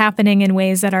 and it's happening in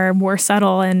ways that are more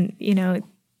subtle. And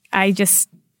I just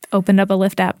opened up a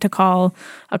Lyft app to call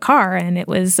a car, and it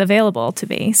was available to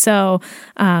me. So,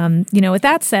 with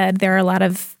that said,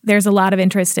 there's a lot of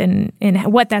interest in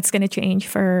what that's going to change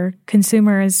for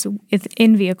consumers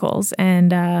in vehicles.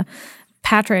 And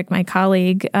Patrick, my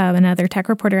colleague, another tech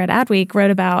reporter at Adweek,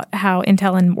 wrote about how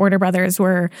Intel and Warner Brothers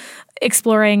were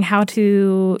exploring how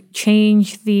to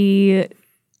change the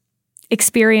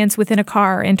experience within a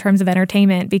car in terms of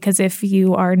entertainment, because if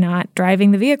you are not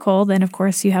driving the vehicle, then of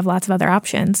course you have lots of other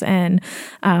options, and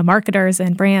marketers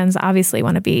and brands obviously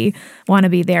want to be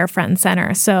there front and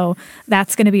center. So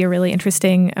that's going to be a really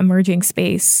interesting emerging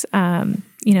space.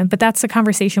 But that's a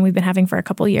conversation we've been having for a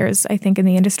couple of years, I think, in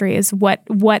the industry, is what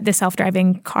the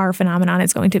self-driving car phenomenon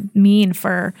is going to mean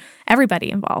for everybody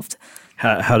involved.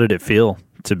 How did it feel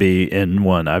to be in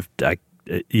one? Was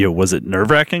it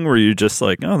nerve-wracking? Were you just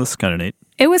like, oh, this is kind of neat?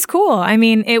 It was cool. I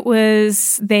mean,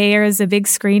 there's a big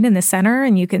screen in the center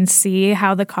and you can see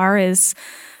how the car is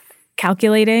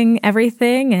calculating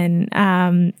everything.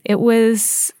 And it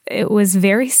was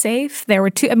very safe. There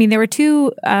were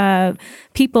two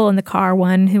people in the car,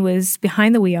 one who was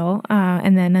behind the wheel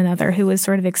and then another who was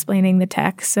sort of explaining the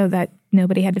tech so that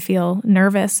nobody had to feel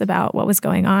nervous about what was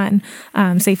going on.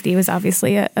 Safety was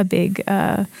obviously a big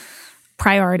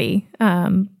priority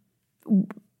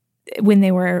when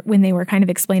they were kind of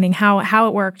explaining how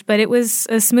it worked, but it was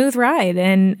a smooth ride.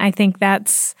 And I think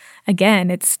that's,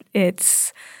 again,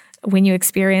 it's when you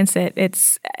experience it,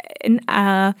 it's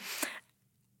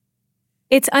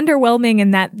underwhelming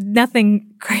in that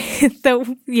nothing,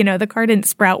 the car didn't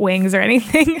sprout wings or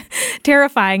anything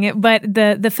terrifying. But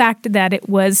the fact that it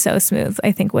was so smooth,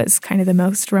 I think, was kind of the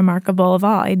most remarkable of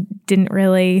all. I didn't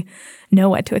really know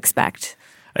what to expect.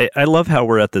 I love how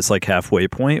we're at this like halfway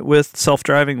point with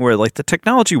self-driving where like the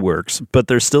technology works, but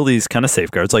there's still these kind of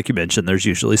safeguards. Like you mentioned, there's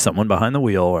usually someone behind the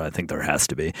wheel, or I think there has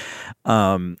to be.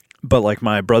 But like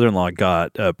my brother-in-law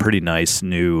got a pretty nice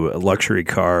new luxury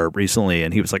car recently,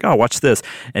 and he was like, "Oh, watch this!"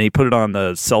 And he put it on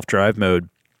the self-drive mode,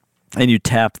 and you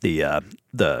tap the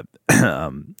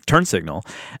turn signal,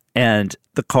 and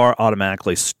the car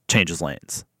automatically changes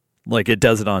lanes. Like it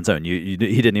does it on its own. He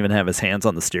didn't even have his hands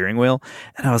on the steering wheel,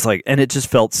 and I was like, and it just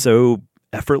felt so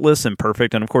effortless and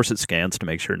perfect. And of course, it scans to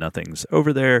make sure nothing's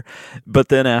over there. But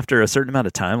then after a certain amount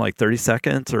of time, like 30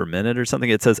 seconds or a minute or something,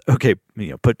 it says, "Okay,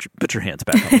 put your hands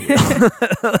back on the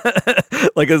wheel."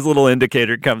 Like this little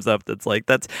indicator comes up that's like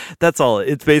that's all.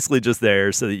 It's basically just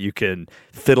there so that you can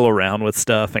fiddle around with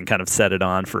stuff and kind of set it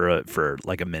on for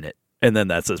like a minute, and then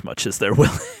that's as much as they're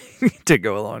willing to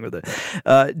go along with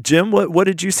it. Jim, what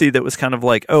did you see that was kind of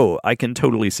like, oh, I can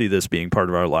totally see this being part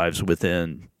of our lives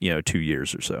within 2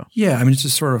 years or so? Yeah, I mean, it's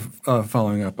just sort of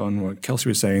following up on what Kelsey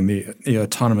was saying. The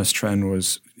autonomous trend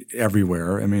was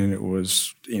everywhere. I mean, it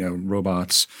was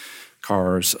robots,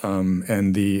 cars,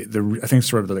 and the I think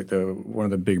sort of like one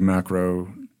of the big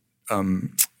macro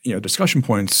discussion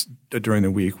points during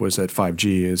the week was that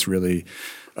 5G is really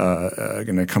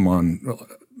going to come on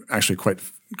actually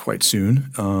quite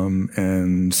soon,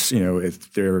 and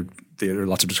there are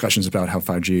lots of discussions about how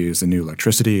 5G is the new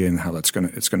electricity and how it's going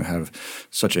to have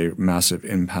such a massive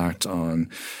impact on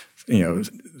the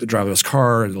driverless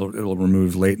car. It'll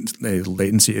remove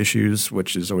latency issues,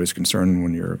 which is always a concern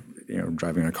when you're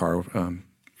driving a car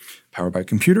powered by a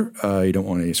computer. You don't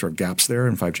want any sort of gaps there,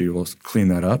 and 5G will clean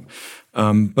that up.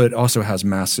 But it also has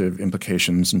massive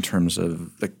implications in terms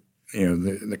of the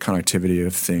connectivity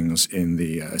of things in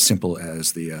the simple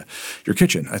as your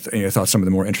kitchen. I thought some of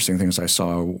the more interesting things I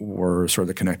saw were sort of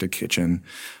the connected kitchen,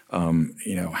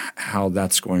 how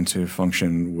that's going to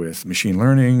function with machine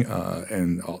learning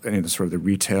and any of the sort of the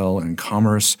retail and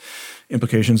commerce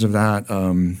implications of that.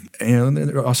 And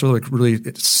there are also like really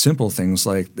simple things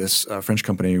like this French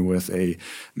company with a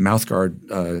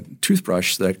mouthguard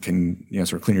toothbrush that can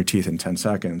sort of clean your teeth in 10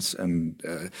 seconds. And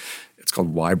it's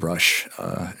called Y-Brush,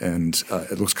 and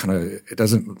it looks it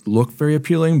doesn't look very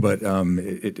appealing, but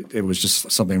it was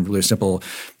just something really simple,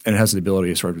 and it has the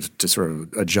ability to sort of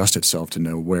adjust itself to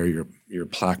know where your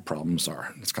plaque problems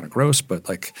are. It's kind of gross, but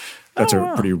like that's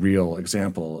a pretty real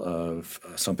example of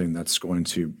something that's going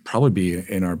to probably be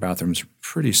in our bathrooms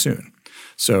pretty soon.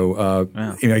 So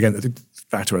again,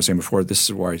 back to what I was saying before, this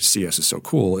is why CES is so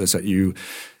cool, is that you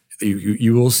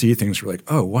will see things where you're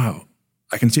like, oh wow,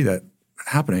 I can see that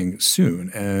happening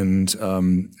soon, and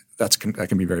that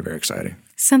can be very, very exciting.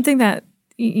 Something that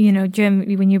Jim,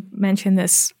 when you mentioned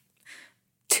this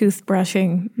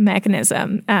toothbrushing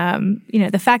mechanism,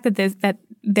 the fact that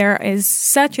there is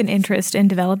such an interest in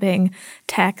developing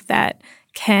tech that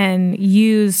can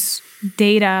use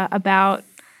data about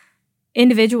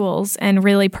individuals and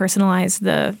really personalize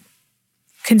the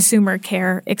consumer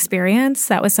care experience.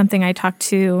 That was something I talked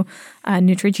to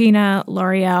Neutrogena,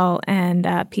 L'Oreal,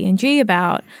 and P&G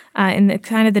about in the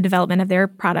kind of the development of their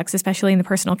products, especially in the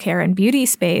personal care and beauty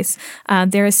space.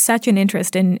 There is such an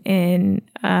interest in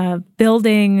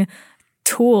building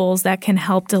tools that can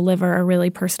help deliver a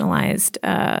really personalized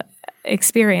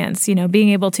experience. Being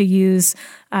able to use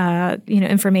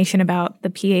information about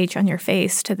the pH on your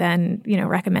face to then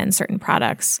recommend certain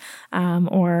products,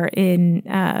 or in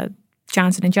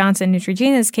Johnson & Johnson,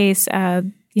 Neutrogena's case,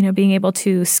 being able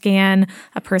to scan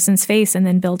a person's face and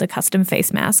then build a custom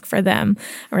face mask for them,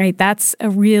 right? That's a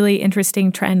really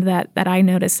interesting trend that I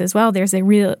noticed as well. There's a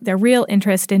real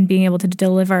interest in being able to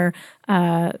deliver,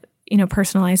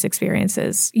 personalized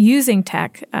experiences using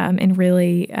tech in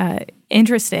really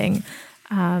interesting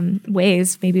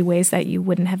ways, maybe ways that you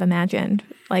wouldn't have imagined,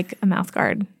 like a mouth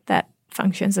guard that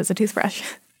functions as a toothbrush.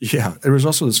 Yeah, there was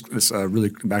also this really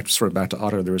back to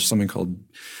auto. There was something called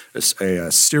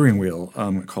a steering wheel I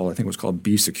think it was called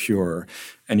Be Secure,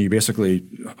 and you basically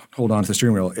hold on to the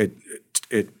steering wheel.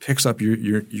 It picks up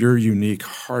your unique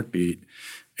heartbeat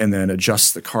and then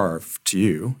adjusts the car to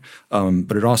you.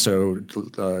 But it also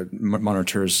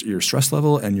monitors your stress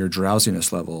level and your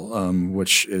drowsiness level,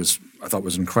 which I thought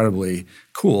was incredibly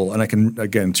cool. And I can,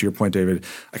 again, to your point, David,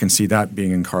 I can see that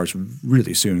being in cars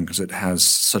really soon because it has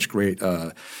such great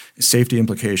safety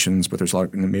implications, but there's a lot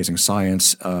of amazing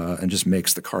science and just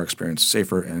makes the car experience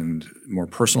safer and more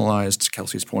personalized, to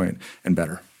Kelsey's point, and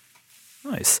better.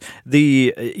 Nice.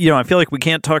 I feel like we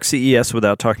can't talk CES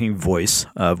without talking voice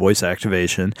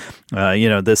activation. I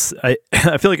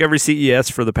feel like every CES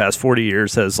for the past 40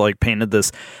 years has like painted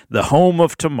this the home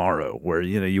of tomorrow, where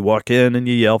you walk in and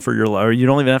you yell for or you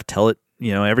don't even have to tell it.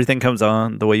 Everything comes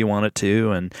on the way you want it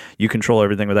to, and you control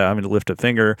everything without having to lift a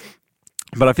finger.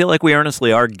 But I feel like we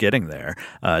earnestly are getting there.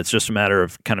 It's just a matter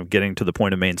of kind of getting to the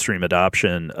point of mainstream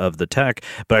adoption of the tech.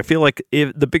 But I feel like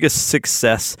the biggest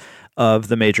success of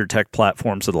the major tech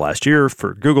platforms of the last year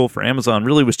for Google, for Amazon,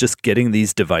 really was just getting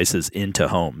these devices into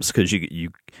homes, because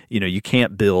you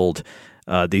can't build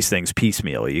these things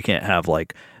piecemeal. You can't have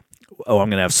like, I'm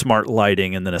going to have smart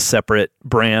lighting and then a separate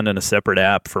brand and a separate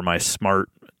app for my smart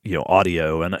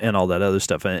audio and all that other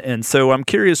stuff. And so I'm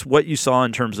curious what you saw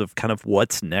in terms of kind of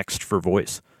what's next for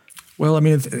voice. Well, I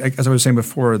mean, as I was saying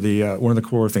before, one of the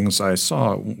core things I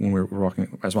saw when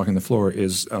I was walking the floor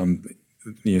is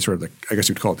sort of I guess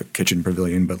you'd call it the kitchen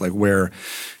pavilion, but like where,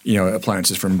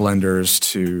 appliances from blenders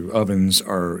to ovens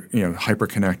are, hyper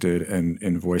connected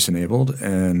and voice enabled.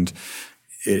 And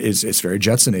it's very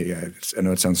Jetson-y. I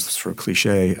know it sounds sort of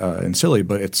cliche and silly,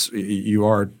 but you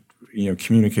are,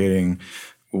 communicating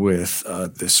with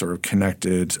this sort of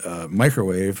connected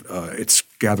microwave. It's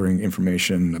gathering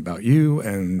information about you.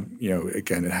 And,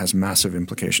 again, it has massive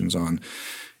implications on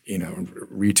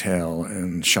retail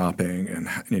and shopping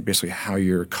and basically how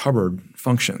your cupboard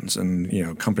functions.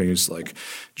 And, companies like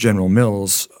General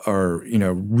Mills are,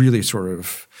 really sort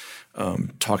of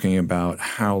talking about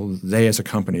how they as a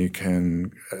company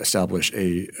can establish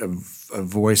a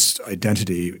voiced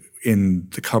identity in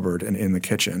the cupboard and in the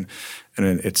kitchen. And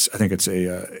I think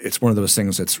it's one of those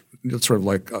things that's sort of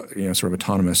like, sort of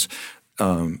autonomous.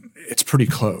 It's pretty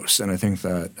close. And I think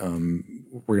that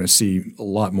we're going to see a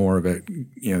lot more of it,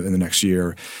 in the next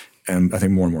year. And I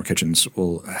think more and more kitchens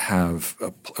will have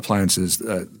appliances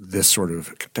that this sort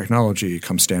of technology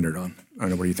comes standard on. I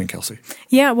don't know. What do you think, Kelsey?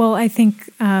 Yeah, well, I think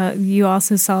you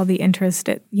also saw the interest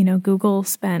at, Google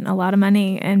spent a lot of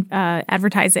money in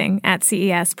advertising at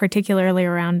CES, particularly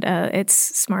around its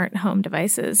smart home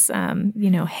devices.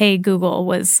 Hey Google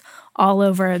was all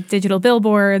over digital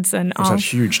billboards and all. It was that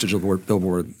huge digital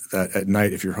billboard that at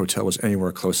night, if your hotel was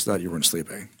anywhere close to that, you weren't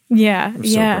sleeping. Yeah,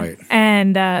 yeah. So bright.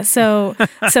 And so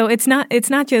it's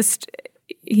not just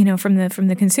from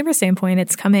the consumer standpoint,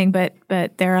 it's coming, but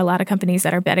there are a lot of companies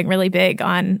that are betting really big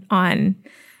on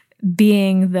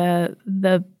being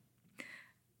the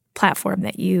platform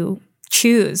that you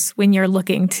choose when you're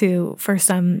looking for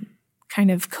some kind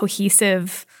of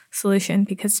cohesive solution.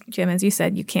 Because Jim, as you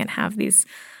said, you can't have these,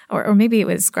 or maybe it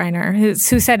was Greiner who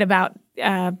said about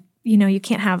you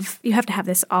have to have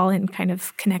this all in kind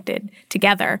of connected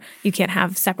together. You can't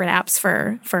have separate apps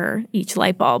for each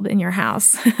light bulb in your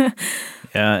house.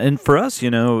 Yeah, and for us,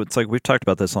 it's like we've talked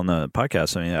about this on the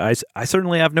podcast. I mean, I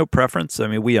certainly have no preference. I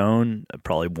mean, we own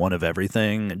probably one of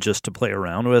everything just to play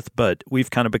around with, but we've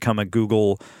kind of become a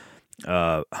Google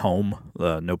home,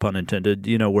 no pun intended,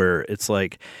 where it's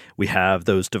like we have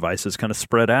those devices kind of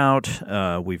spread out.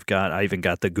 I even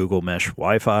got the Google Mesh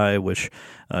Wi-Fi, which,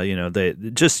 they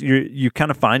just, you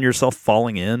kind of find yourself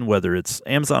falling in, whether it's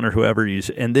Amazon or whoever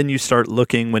and then you start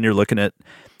looking, when you're looking at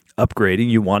upgrading,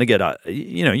 you want to get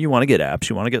apps,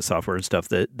 you want to get software and stuff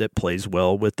that plays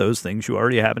well with those things you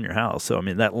already have in your house. So, I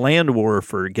mean, that land war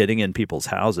for getting in people's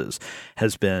houses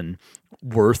has been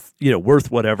worth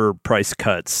whatever price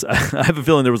cuts. I have a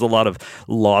feeling there was a lot of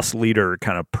loss leader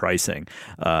kind of pricing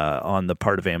on the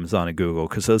part of Amazon and Google,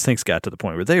 because those things got to the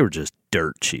point where they were just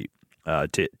dirt cheap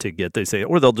to get.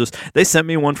 They sent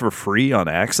me one for free on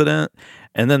accident,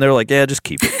 and then they're like, yeah, just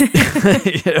keep it.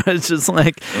 It's just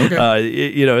like,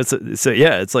 okay.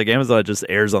 It's like Amazon just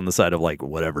errs on the side of like,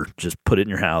 whatever, just put it in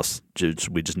your house.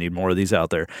 We just need more of these out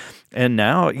there. And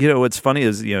now, what's funny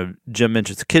is, Jim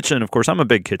mentions the kitchen. Of course, I'm a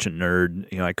big kitchen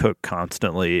nerd. I cook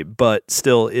constantly, but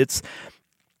still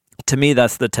to me,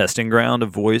 that's the testing ground of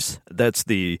voice. That's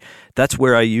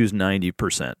where I use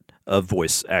 90% of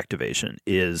voice activation,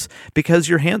 is because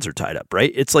your hands are tied up,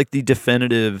 right? It's like the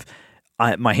definitive,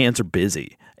 my hands are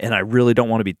busy. and I really don't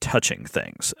want to be touching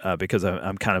things because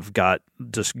I'm kind of got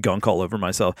just gunk all over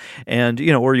myself. And,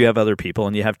 or you have other people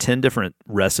and you have 10 different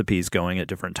recipes going at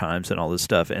different times and all this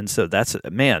stuff. And so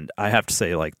I have to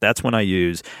say, like, that's when I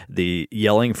use the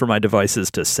yelling for my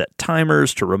devices to set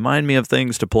timers, to remind me of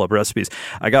things, to pull up recipes.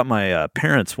 I got my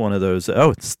parents one of those. Oh,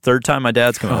 it's the third time my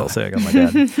dad's come out. I'll say I got my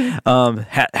dad.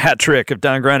 Hat trick of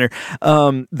Don Griner.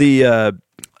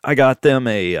 I got them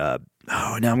now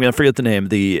I'm going to forget the name.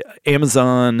 The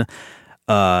Amazon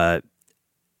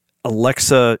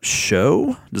Alexa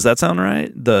Show. Does that sound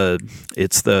right? I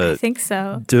think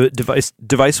so.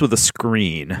 Device with a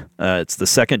screen. It's the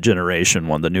second generation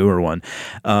one, the newer one.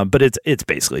 But it's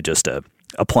basically just a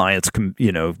appliance,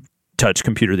 touch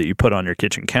computer that you put on your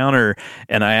kitchen counter.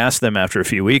 And I asked them after a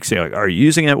few weeks, are you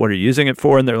using it? What are you using it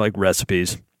for? And they're like,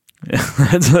 recipes.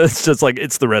 It's just like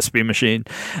it's the recipe machine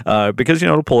because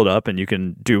it'll pull it up and you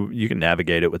can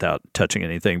navigate it without touching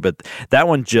anything. But that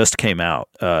one just came out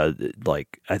I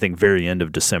think very end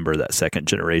of December, that second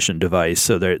generation device.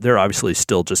 So they're obviously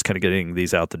still just kind of getting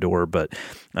these out the door. But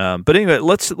anyway,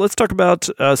 let's talk about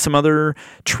some other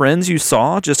trends you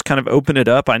saw. Just kind of open it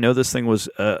up. I know this thing was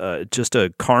just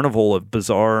a carnival of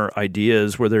bizarre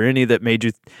ideas. Were there any that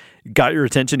got your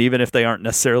attention, even if they aren't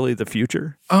necessarily the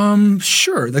future?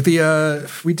 Sure. Like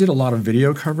we did a lot of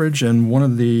video coverage, and one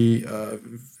of the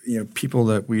people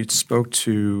that we spoke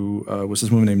to was this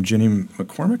woman named Ginny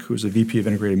McCormick, who's a VP of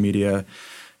Integrated Media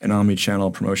and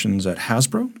Omnichannel Promotions at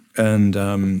Hasbro.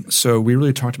 And so we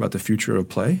really talked about the future of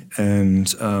play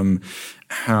and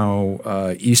how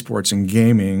esports and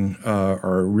gaming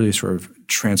are really sort of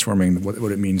transforming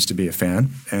what it means to be a fan.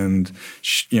 And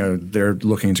they're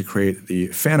looking to create the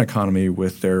fan economy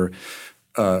with their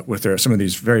some of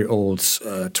these very old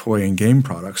toy and game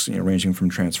products, ranging from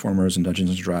Transformers and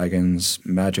Dungeons and Dragons,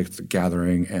 Magic the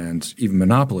Gathering, and even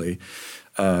Monopoly,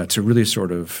 to really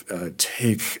sort of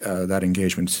take that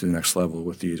engagement to the next level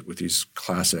with these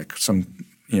classic,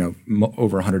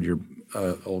 over 100-year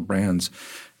old brands,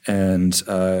 and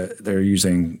they're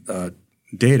using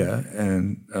data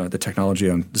and the technology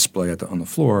on display on the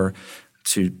floor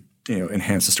to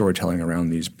enhance the storytelling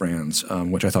around these brands,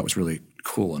 which I thought was really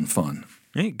cool and fun.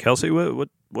 Hey, Kelsey, what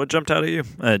jumped out at you?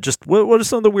 Just what is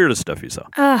some of the weirdest stuff you saw?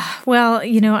 Well,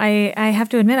 I have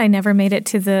to admit I never made it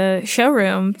to the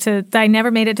showroom. I never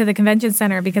made it to the convention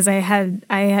center because I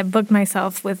had booked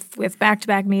myself with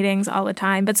back-to-back meetings all the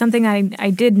time. But something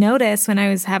I did notice when I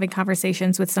was having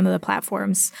conversations with some of the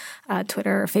platforms,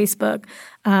 Twitter or Facebook,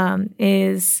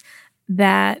 is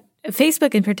that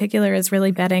Facebook in particular is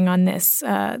really betting on this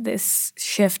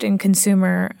shift in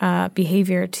consumer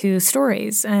behavior to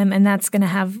stories, and that's going to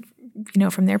have,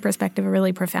 from their perspective, a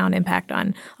really profound impact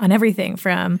on everything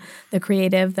from the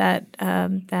creative that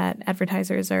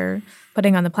advertisers are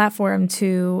putting on the platform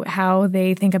to how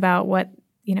they think about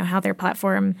how their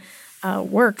platform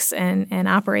works and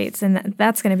operates, and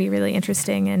that's going to be really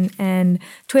interesting. And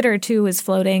Twitter too is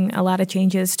floating a lot of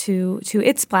changes to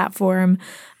its platform.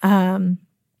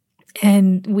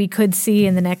 And we could see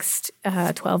in the next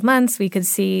 12 months, we could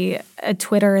see a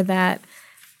Twitter that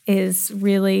is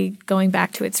really going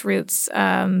back to its roots,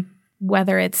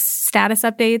 whether it's status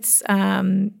updates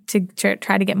to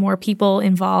try to get more people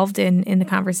involved in the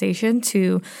conversation,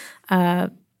 to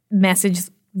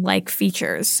message-like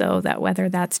features, so that whether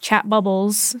that's chat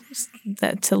bubbles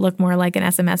to look more like an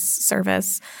SMS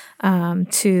service,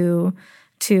 to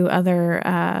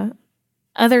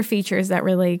other features that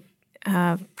really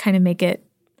kind of make it,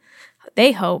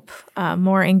 they hope,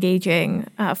 more engaging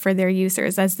for their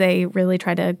users as they really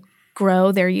try to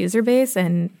grow their user base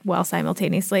and while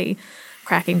simultaneously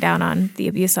cracking down on the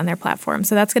abuse on their platform.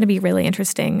 So that's going to be really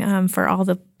interesting for all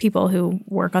the people who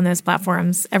work on those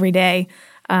platforms every day,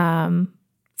 for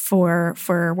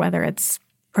whether it's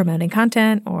promoting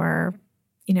content or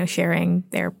sharing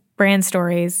their brand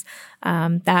stories.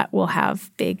 That will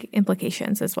have big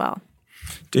implications as well.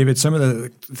 David, some of the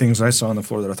things I saw on the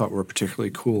floor that I thought were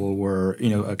particularly cool were,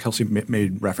 Kelsey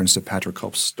made reference to Patrick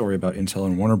Culp's story about Intel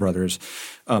and Warner Brothers.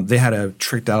 They had a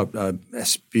tricked out BMW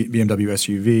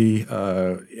SUV,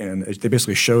 and they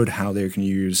basically showed how they can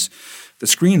use the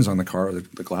screens on the car,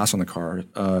 the glass on the car,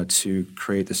 to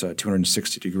create this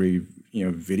 260-degree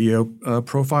video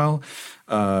profile,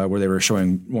 where they were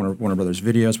showing Warner Brothers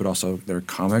videos, but also their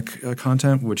comic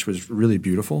content, which was really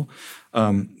beautiful.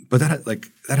 But that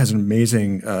has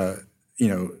amazing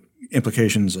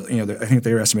implications. I think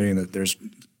they're estimating that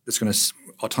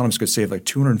autonomous could save like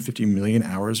 250 million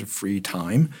hours of free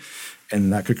time,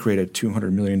 and that could create a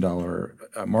 $200 million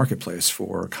marketplace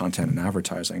for content and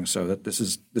advertising. So that this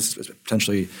is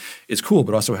potentially is cool,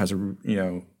 but also has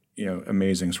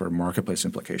amazing sort of marketplace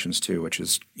implications too, which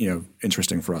is,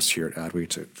 interesting for us here at Adweek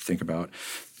to think about.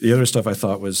 The other stuff I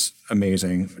thought was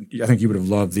amazing. I think you would have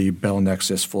loved the Bell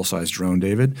Nexus full-size drone,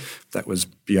 David. That was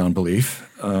beyond belief.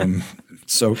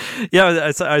 So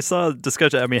yeah, I saw a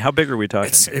discussion. I mean, how big are we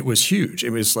talking? It was huge. It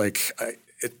was like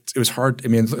it was hard. I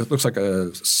mean, it looks like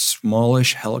a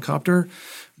smallish helicopter,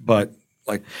 but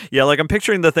like I'm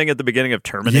picturing the thing at the beginning of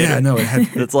Terminator. Yeah, no, it had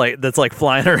that's like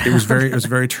flying around. It was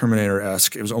very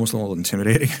Terminator-esque. It was almost a little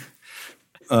intimidating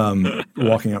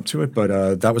walking up to it,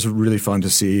 but that was really fun to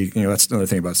see. That's another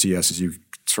thing about CES is you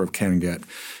sort of can get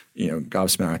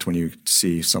gobsmacked when you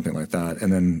see something like that.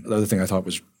 And then the other thing I thought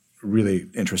was really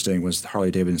interesting was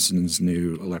Harley Davidson's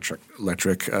new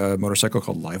electric motorcycle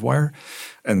called Livewire,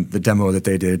 and the demo that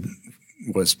they did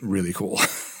was really cool.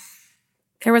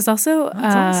 There was also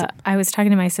awesome. I was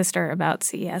talking to my sister about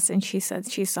CES, and she said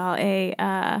she saw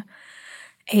a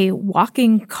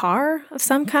walking car of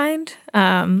some kind.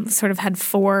 Sort of had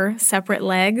 4 separate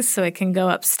legs, so it can go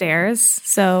upstairs.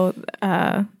 So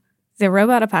the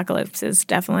robot apocalypse is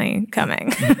definitely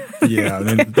coming. Yeah, I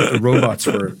mean, the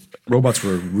robots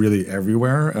were really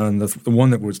everywhere, and the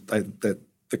one that was the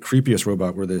creepiest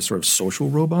robot were the sort of social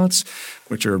robots,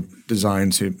 which are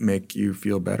designed to make you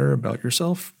feel better about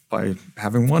yourself by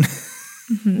having one.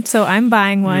 Mm-hmm. So I'm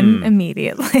buying one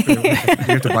immediately. You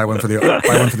have to buy one for the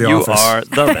office. You are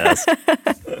the best.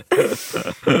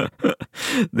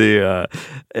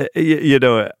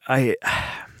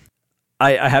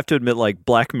 I have to admit, like,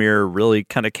 Black Mirror really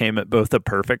kind of came at both the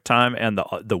perfect time and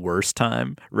the worst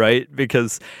time, right?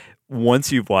 Because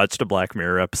once you've watched a Black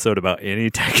Mirror episode about any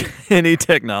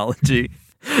technology,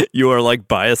 you are like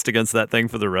biased against that thing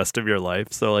for the rest of your life.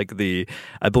 So like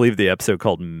I believe the episode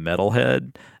called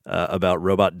Metalhead about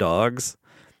robot dogs.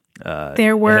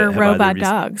 There were robot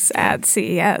dogs at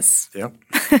CES. Yep.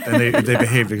 And they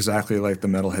behaved exactly like the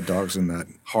Metalhead dogs in that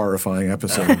horrifying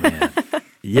episode. Oh, man.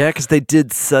 Yeah, because they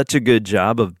did such a good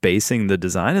job of basing the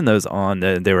design in those on.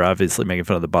 They were obviously making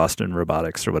fun of the Boston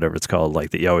Robotics or whatever it's called, like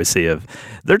that you always see of.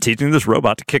 They're teaching this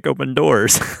robot to kick open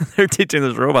doors. They're teaching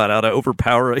this robot how to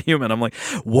overpower a human. I'm like,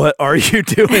 what are you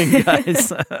doing,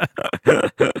 guys?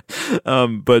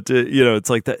 But it's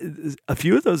like that. A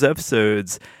few of those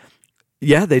episodes.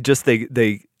 Yeah, they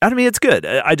I mean, it's good.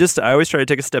 I always try to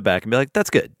take a step back and be like, that's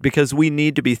good, because we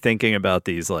need to be thinking about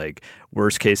these like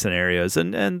worst case scenarios,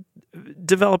 and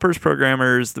developers,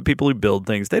 programmers, the people who build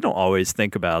things, they don't always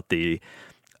think about the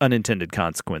unintended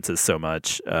consequences so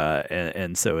much,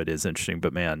 and so it is interesting.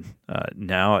 But man,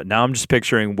 now I'm just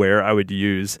picturing where I would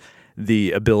use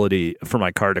the ability for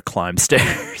my car to climb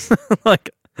stairs, like.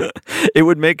 It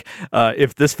would make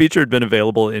if this feature had been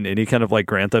available in any kind of like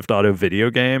Grand Theft Auto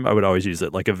video game, I would always use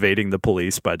it, like evading the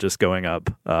police by just going up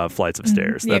flights of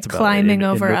stairs. Yeah, that's about climbing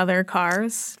over other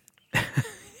cars.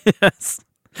 Yes,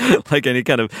 like any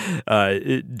kind of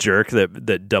jerk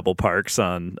that double parks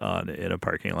in a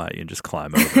parking lot, you can just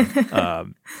climb over.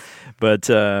 But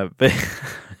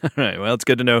all right. Well, it's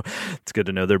good to know. It's good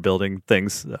to know they're building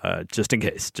things just in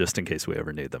case we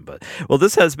ever need them. But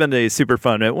this has been a super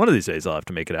fun. One of these days, I'll have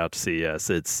to make it out to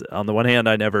CES. It's on the one hand,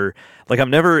 I'm never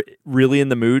really in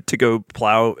the mood to go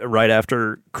plow right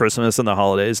after Christmas and the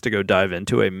holidays to go dive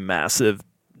into a massive,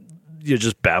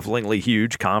 just bafflingly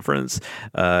huge conference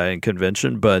and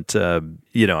convention. But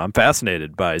I'm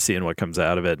fascinated by seeing what comes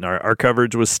out of it. And our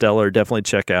coverage was stellar. Definitely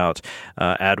check out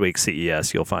Adweek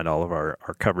CES. You'll find all of our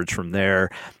coverage from there.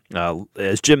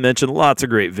 As Jim mentioned, lots of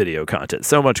great video content.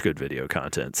 So much good video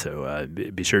content. So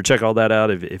be sure to check all that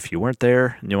out if you weren't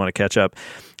there and you want to catch up.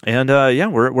 And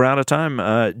we're out of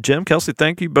time. Jim, Kelsey,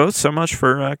 thank you both so much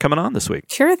for coming on this week.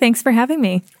 Sure. Thanks for having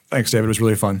me. Thanks, David. It was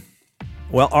really fun.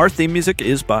 Well, our theme music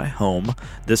is by Home.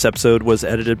 This episode was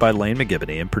edited by Lane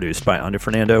McGivney and produced by Anya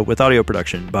Fernando, with audio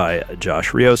production by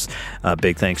Josh Rios.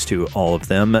 Big thanks to all of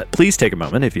them. Please take a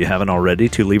moment, if you haven't already,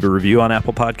 to leave a review on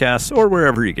Apple Podcasts or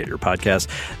wherever you get your podcasts.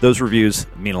 Those reviews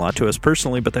mean a lot to us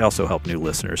personally, but they also help new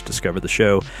listeners discover the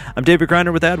show. I'm David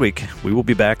Griner with Adweek. We will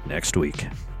be back next week.